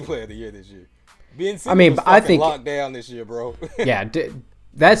Defensive Player of the Year this year. Ben Simmons was locked down this year, bro. Yeah,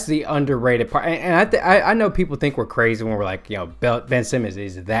 that's the underrated part. And I know people think we're crazy when we're like, Ben Simmons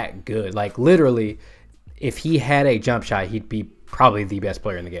is that good. Like literally, if he had a jump shot, he'd be probably the best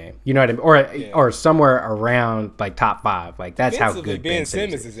player in the game. You know what I mean? Or somewhere around like top 5. Like that's how good Ben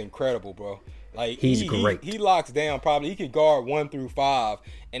Simmons is incredible, bro. Like he's great. He locks down probably. He could guard 1 through 5,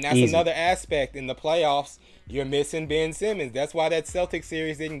 and that's another aspect in the playoffs. You're missing Ben Simmons. That's why that Celtics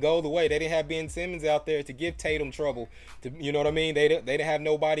series didn't go the way. They didn't have Ben Simmons out there to give Tatum trouble. You know what I mean? They didn't have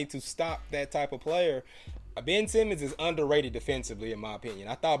nobody to stop that type of player. Ben Simmons is underrated defensively, in my opinion.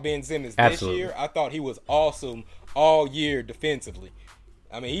 I thought Ben Simmons this year, I thought he was awesome all year defensively.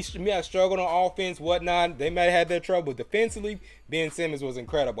 I mean, he may have struggled on offense, whatnot. They might have had their trouble. Defensively, Ben Simmons was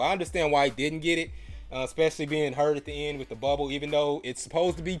incredible. I understand why he didn't get it, especially being hurt at the end with the bubble, even though it's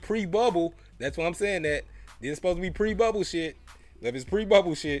supposed to be pre-bubble. That's why I'm saying that. It's supposed to be pre-bubble shit. If it's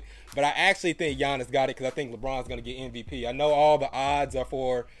pre-bubble shit. But I actually think Giannis got it because I think LeBron's going to get MVP. I know all the odds are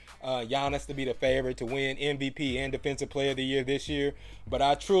for Giannis to be the favorite to win MVP and Defensive Player of the Year this year. But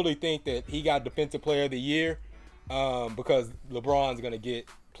I truly think that he got Defensive Player of the Year because LeBron's going to get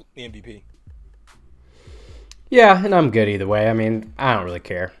MVP. Yeah, and I'm good either way. I mean, I don't really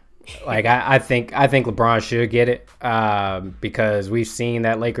care. Like I think LeBron should get it because we've seen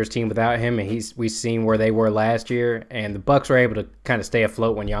that Lakers team without him, and we've seen where they were last year, and the Bucks were able to kind of stay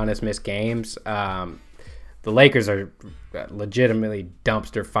afloat when Giannis missed games. The Lakers are legitimately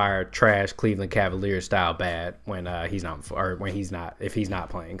dumpster fire, trash, Cleveland Cavaliers style bad when he's not if he's not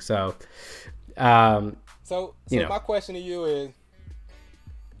playing. So my question to you is,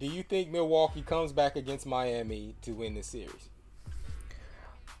 do you think Milwaukee comes back against Miami to win this series?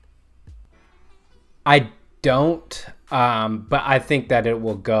 I don't. But I think that it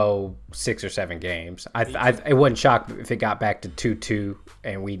will go 6 or 7 games. It wouldn't shock me if it got back to 2-2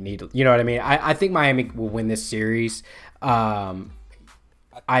 and we need, you know what I mean? I think Miami will win this series.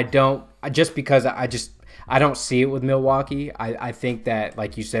 I don't, just because I don't see it with Milwaukee. I think that,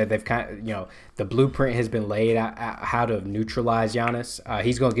 like you said, they've kind of, you know, the blueprint has been laid out how to neutralize Giannis.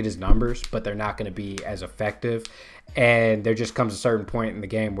 He's going to get his numbers, but they're not going to be as effective. And there just comes a certain point in the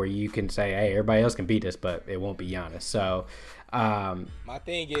game where you can say, hey, everybody else can beat us, but it won't be Giannis. So, my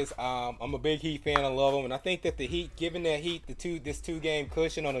thing is, I'm a big Heat fan. I love them, and I think that the Heat, given that Heat, this 2-game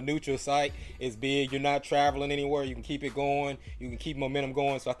cushion on a neutral site is big. You're not traveling anywhere. You can keep it going. You can keep momentum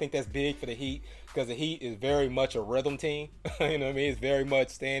going. So I think that's big for the Heat, because the Heat is very much a rhythm team. You know what I mean? It's very much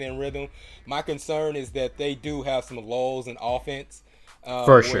staying in rhythm. My concern is that they do have some lulls in offense.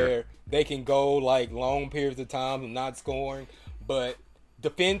 For sure. Where they can go like long periods of time and not scoring, but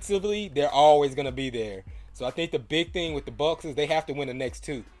defensively they're always going to be there. So I think the big thing with the Bucks is they have to win the next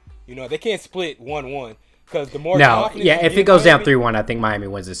 2. You know, they can't split 1-1, because the more confidence if it goes down 3-1, I think Miami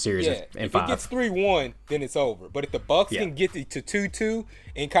wins the series in 5. If it gets 3-1, then it's over. But if the Bucks can get to 2-2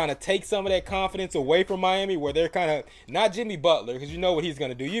 and kind of take some of that confidence away from Miami, where they're kind of not Jimmy Butler, because you know what he's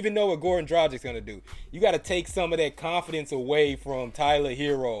going to do. You even know what Goran Dragic's going to do. You got to take some of that confidence away from Tyler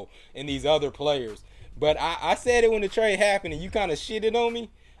Hero and these other players. But I said it when the trade happened, and you kind of shitted on me.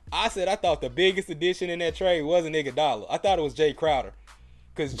 I said I thought the biggest addition in that trade wasn't Iguodala. I thought it was Jay Crowder.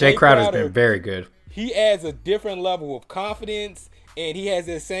 Because Jay Crowder's been very good. He adds a different level of confidence, and he has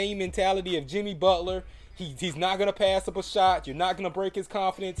the same mentality of Jimmy Butler. He's not gonna pass up a shot. You're not gonna break his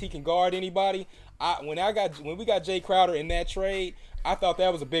confidence. He can guard anybody. When we got Jay Crowder in that trade, I thought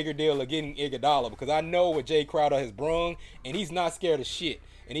that was a bigger deal of getting Iguodala, because I know what Jay Crowder has brung, and he's not scared of shit.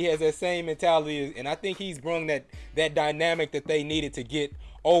 And he has that same mentality, and I think he's brung that dynamic that they needed to get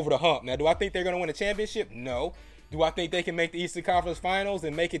over the hump. Now, do I think they're gonna win a championship? No. Do I think they can make the Eastern Conference Finals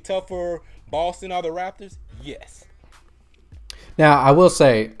and make it tough for Boston or the Raptors? Yes. Now, I will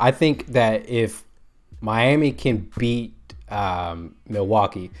say, I think that if Miami can beat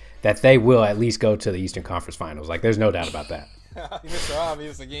Milwaukee, that they will at least go to the Eastern Conference Finals. Like, there's no doubt about that. Mr.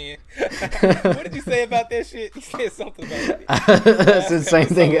 Obvious again. What did you say about that shit? You said something about it. That's the same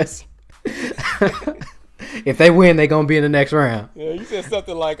thing as... If they win, they're going to be in the next round. Yeah, you said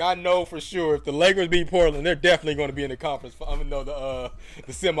something like, I know for sure if the Lakers beat Portland, they're definitely going to be in the conference. The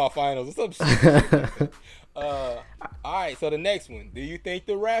semifinals or some shit. All right, so the next one. Do you think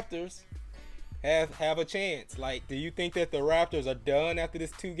the Raptors have a chance? Like, do you think that the Raptors are done after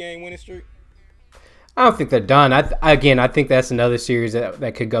this 2-game winning streak? I don't think they're done. I think that's another series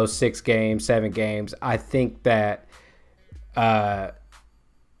that could go 6 games, 7 games. I think that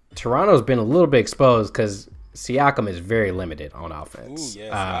Toronto's been a little bit exposed because Siakam is very limited on offense. Ooh,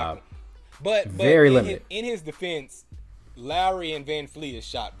 yeah, but very limited. In his defense, Lowry and Van Fleet is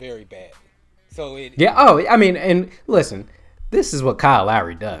shot very bad. So and listen, this is what Kyle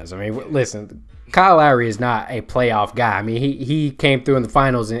Lowry does. I mean, listen, Kyle Lowry is not a playoff guy. I mean, he came through in the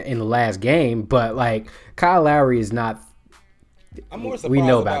finals in the last game, but like Kyle Lowry is not. I'm more surprised we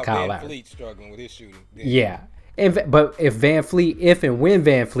know about Kyle Van Lowry. Fleet struggling with his shooting. Yeah. But if and when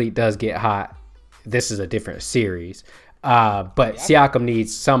Van Fleet does get hot, this is a different series. But Siakam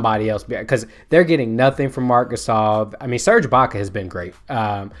needs somebody else because they're getting nothing from Marc Gasol. I mean, Serge Ibaka has been great.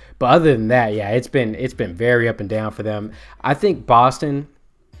 But other than that, yeah, it's been very up and down for them. I think Boston's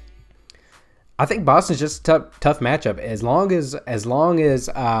just a tough matchup. As long as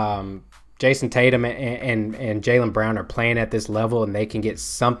Jason Tatum and Jaylen Brown are playing at this level and they can get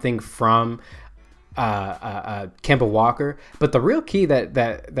something from Kemba Walker. But the real key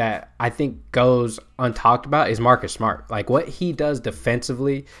that I think goes untalked about is Marcus Smart. Like what he does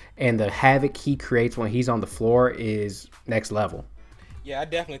defensively and the havoc he creates when he's on the floor is next level. Yeah, I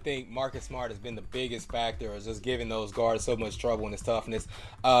definitely think Marcus Smart has been the biggest factor, is just giving those guards so much trouble in his toughness.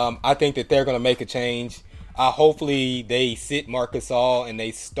 I think that they're going to make a change. Hopefully they sit Marc Gasol and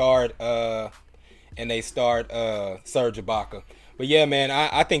they start Serge Ibaka. But yeah, man,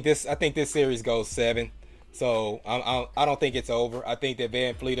 I think this series goes 7. So I don't think it's over. I think that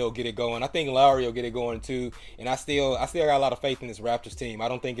Van Fleet will get it going. I think Lowry will get it going too. And I still got a lot of faith in this Raptors team. I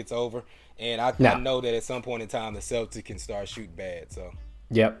don't think it's over. And I know that at some point in time the Celtics can start shooting bad. So.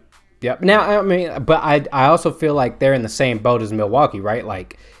 Yep. Now, I mean, but I also feel like they're in the same boat as Milwaukee, right?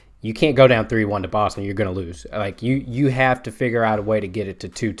 Like you can't go down 3-1 to Boston. You're going to lose. Like you have to figure out a way to get it to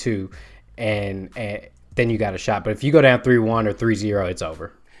 2-2 and then you got a shot. But if you go down 3-1 or 3-0, it's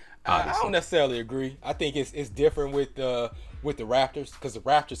over. I don't necessarily agree. I think it's different with the Raptors because the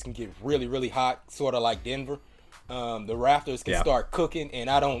Raptors can get really, really hot, sort of like Denver. The Raptors can start cooking, and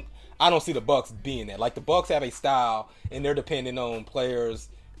I don't I don't see the Bucks being that. Like the Bucks have a style, and they're dependent on players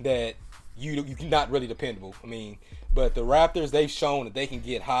that you're not really dependable. I mean, but the Raptors, they've shown that they can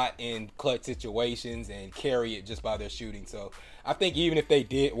get hot in clutch situations and carry it just by their shooting. So I think even if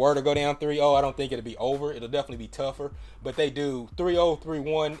they were to go down 3-0, I don't think it'll be over. It'll definitely be tougher. But they do 3-0,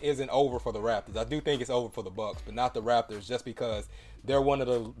 3-1 isn't over for the Raptors. I do think it's over for the Bucks, but not the Raptors, just because they're one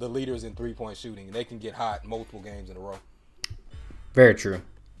of the leaders in 3-point shooting, and they can get hot multiple games in a row. Very true.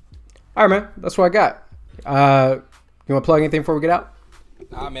 All right, man. That's what I got. You want to plug anything before we get out?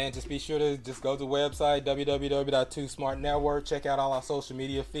 Nah, man. Just be sure to just go to the website, www.2smartnetwork. Check out all our social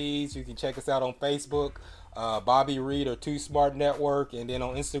media feeds. You can check us out on Facebook, Bobby Reed or 2 Smart Network, and then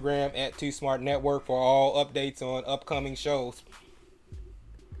on Instagram at 2 Smart Network for all updates on upcoming shows.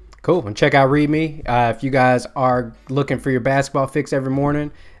 Cool. And check out Read Me. If you guys are looking for your basketball fix every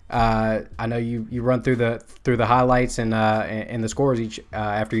morning, I know you run through the highlights and the scores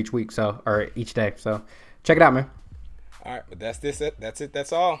after each week, or each day. So check it out, man. All right, but that's it.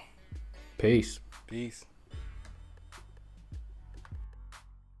 That's all. Peace. Peace.